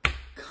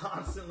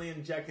 Constantly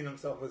injecting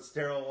himself with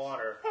sterile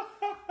water.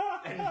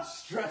 And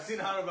stressing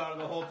out about it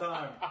the whole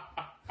time.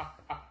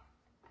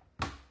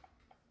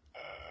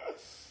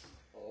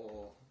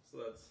 Oh, so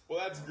that's... Well,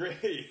 that's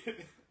great.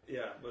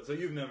 Yeah, but so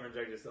you've never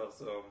injected yourself,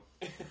 so...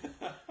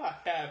 I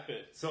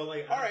haven't. So,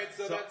 like... Alright,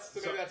 so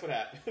maybe that's what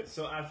happened.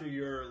 So after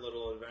your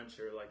little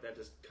adventure, like, that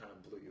just kind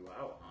of blew you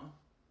out, huh?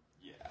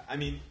 Yeah, I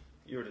mean...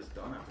 You were just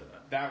done after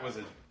that. That was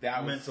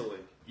mentally.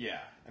 Yeah,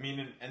 I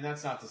mean, and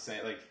that's not to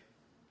say, like...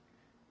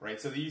 Right,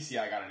 so the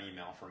UCI got an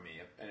email from me,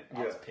 and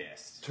I was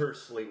pissed.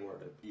 Tersely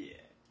worded. Yeah,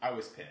 I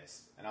was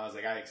pissed, and I was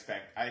like, I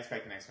expect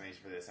an explanation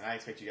for this, and I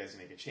expect you guys to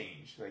make a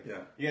change. Like,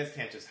 you guys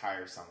can't just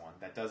hire someone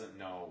that doesn't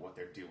know what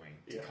they're doing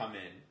to come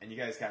in, and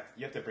you have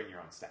to bring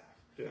your own staff.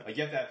 Yeah. Like,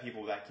 you have to have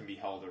people that can be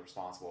held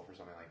responsible for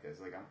something like this.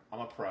 Like,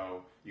 I'm a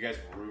pro. You guys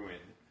ruined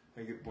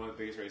one of the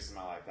biggest races in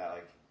my life. That,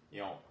 like,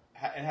 you know,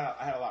 I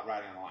had a lot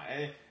riding on the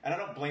line, and I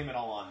don't blame it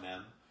all on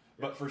them.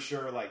 But for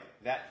sure, like,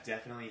 that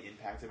definitely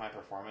impacted my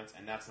performance,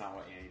 and that's not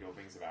what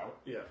anti-doping's about.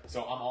 Yeah.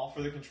 So I'm all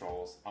for the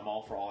controls. I'm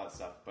all for all that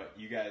stuff. But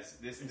you guys,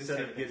 instead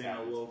of getting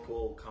a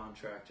local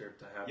contractor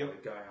to have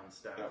a guy on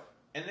staff. Yep.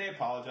 And they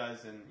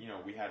apologized, and, you know,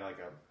 we had, like,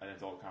 an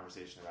adult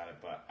conversation about it,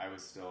 but I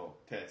was still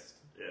pissed.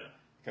 Yeah.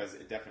 Because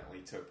it definitely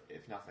took,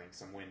 if nothing,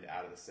 some wind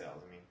out of the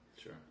sails. I mean...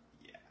 Sure.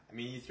 Yeah. I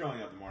mean, you're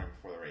throwing up the morning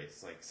before the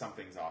race. Like,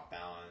 something's off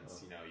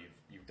balance. You know,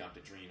 you've dumped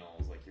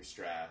adrenals. Like, you're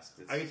stressed.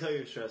 I can tell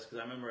you're stressed because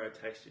I remember I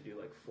texted you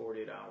like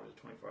 48 hours or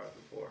 24 hours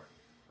before.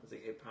 I was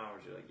like, "Hey,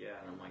 Powers," you're like, "Yeah,"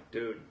 and I'm like,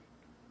 "Dude,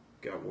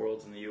 got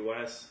Worlds in the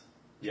U.S.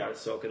 Gotta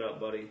soak it up,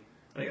 buddy."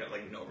 And I got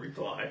like no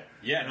reply.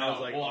 Yeah, and I was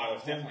like, well, I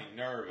was definitely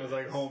nervous. I was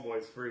like,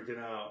 homeboy's freaking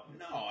out.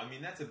 No, I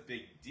mean that's a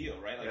big deal,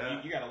 right?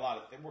 Like you got a lot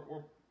of.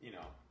 We're you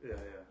know.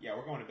 Yeah,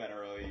 we're going to bed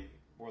early.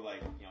 We're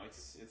like, you know,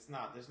 it's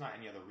not. There's not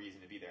any other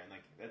reason to be there, and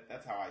like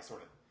that's how I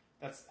sort of.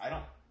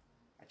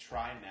 I I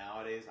try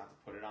nowadays not to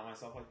put it on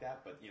myself like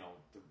that, but you know,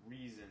 the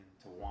reason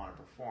to want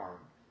to perform.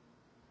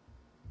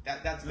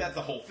 That's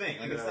the whole thing.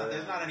 Like it's not.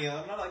 There's not any.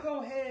 I'm not like,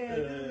 oh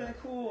hey,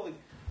 cool. Like,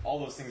 all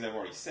those things I've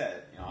already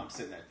said. You know, I'm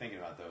sitting there thinking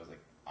about those. Like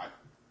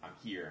I'm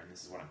here, and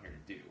this is what I'm here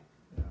to do.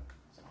 Yeah.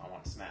 So I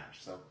want to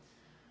smash.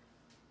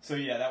 So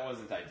yeah, that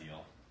wasn't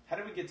ideal. How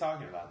did we get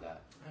talking about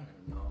that? I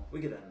don't know. We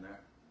could end there.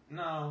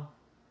 No.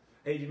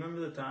 Hey, do you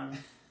remember the time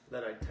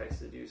that I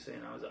texted you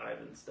saying I was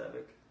Ivan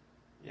Stevic?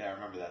 Yeah, I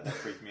remember that. That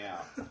freaked me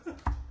out.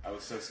 I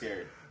was so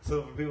scared.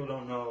 So for people who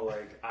don't know,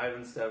 like,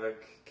 Ivan Stevic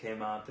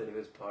came out that he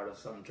was part of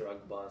some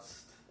drug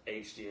bust,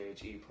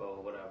 HGH,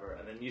 EPO, whatever,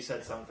 and then you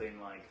said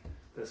something like,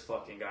 this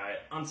fucking guy,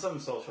 on some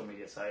social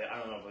media site, I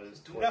don't know if it was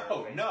Twitter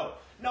or Facebook.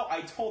 No,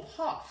 I told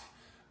Huff.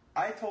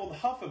 I told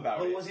Huff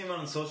about it. It wasn't even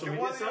on a social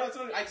media site?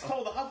 I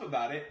told Huff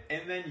about it,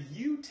 and then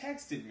you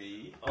texted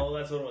me. Oh,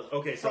 that's what it was.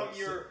 Okay,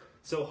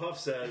 so Huff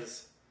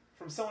says...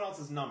 From someone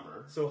else's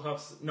number. So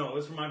Huff's... No, it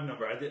was from my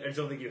number. I just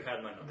don't think you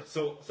had my number.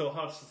 So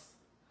Huff's...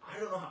 I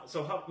don't know how...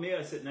 So Huff... Maybe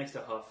I sit next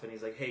to Huff, and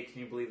he's like, hey,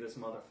 can you believe this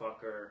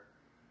motherfucker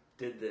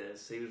did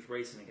this? He was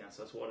racing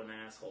against us. What an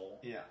asshole.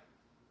 Yeah.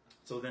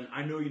 So then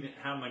I know you didn't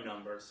have my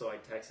number, so I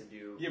texted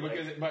you. Yeah,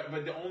 because...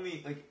 But the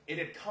only... Like, it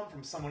had come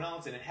from someone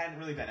else, and it hadn't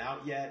really been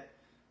out yet.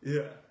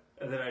 Yeah.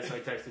 And then I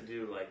texted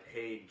you, like,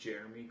 hey,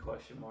 Jeremy,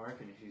 question mark.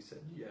 And you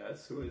said,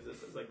 yes. Who is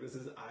this? I was like, this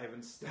is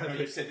Ivan Stevic. No,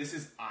 you said, this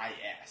is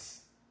IS.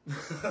 And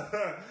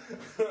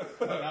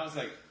I was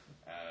like,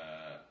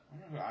 I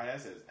don't know who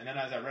IS is. And then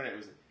as I read it, it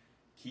was like,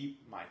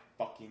 keep my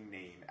fucking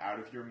name out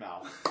of your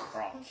mouth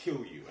or I'll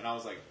kill you. And I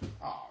was like,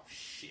 oh,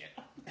 shit.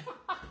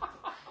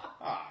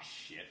 Oh,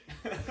 shit.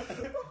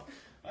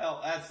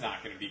 Well, that's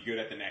not going to be good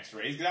at the next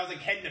race. Because I was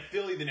like heading to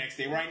Philly the next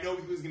day where I know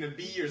he was going to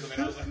be or something.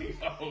 I was like,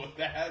 oh,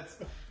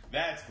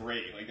 that's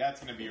great. Like,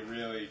 that's going to be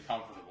really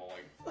comfortable.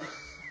 Like,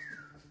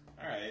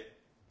 all right.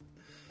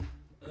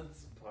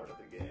 That's part of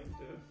the game,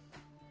 dude.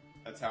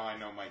 That's how I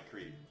know Mike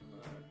Creed.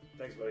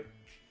 Thanks, buddy.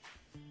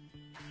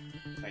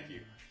 Thank you.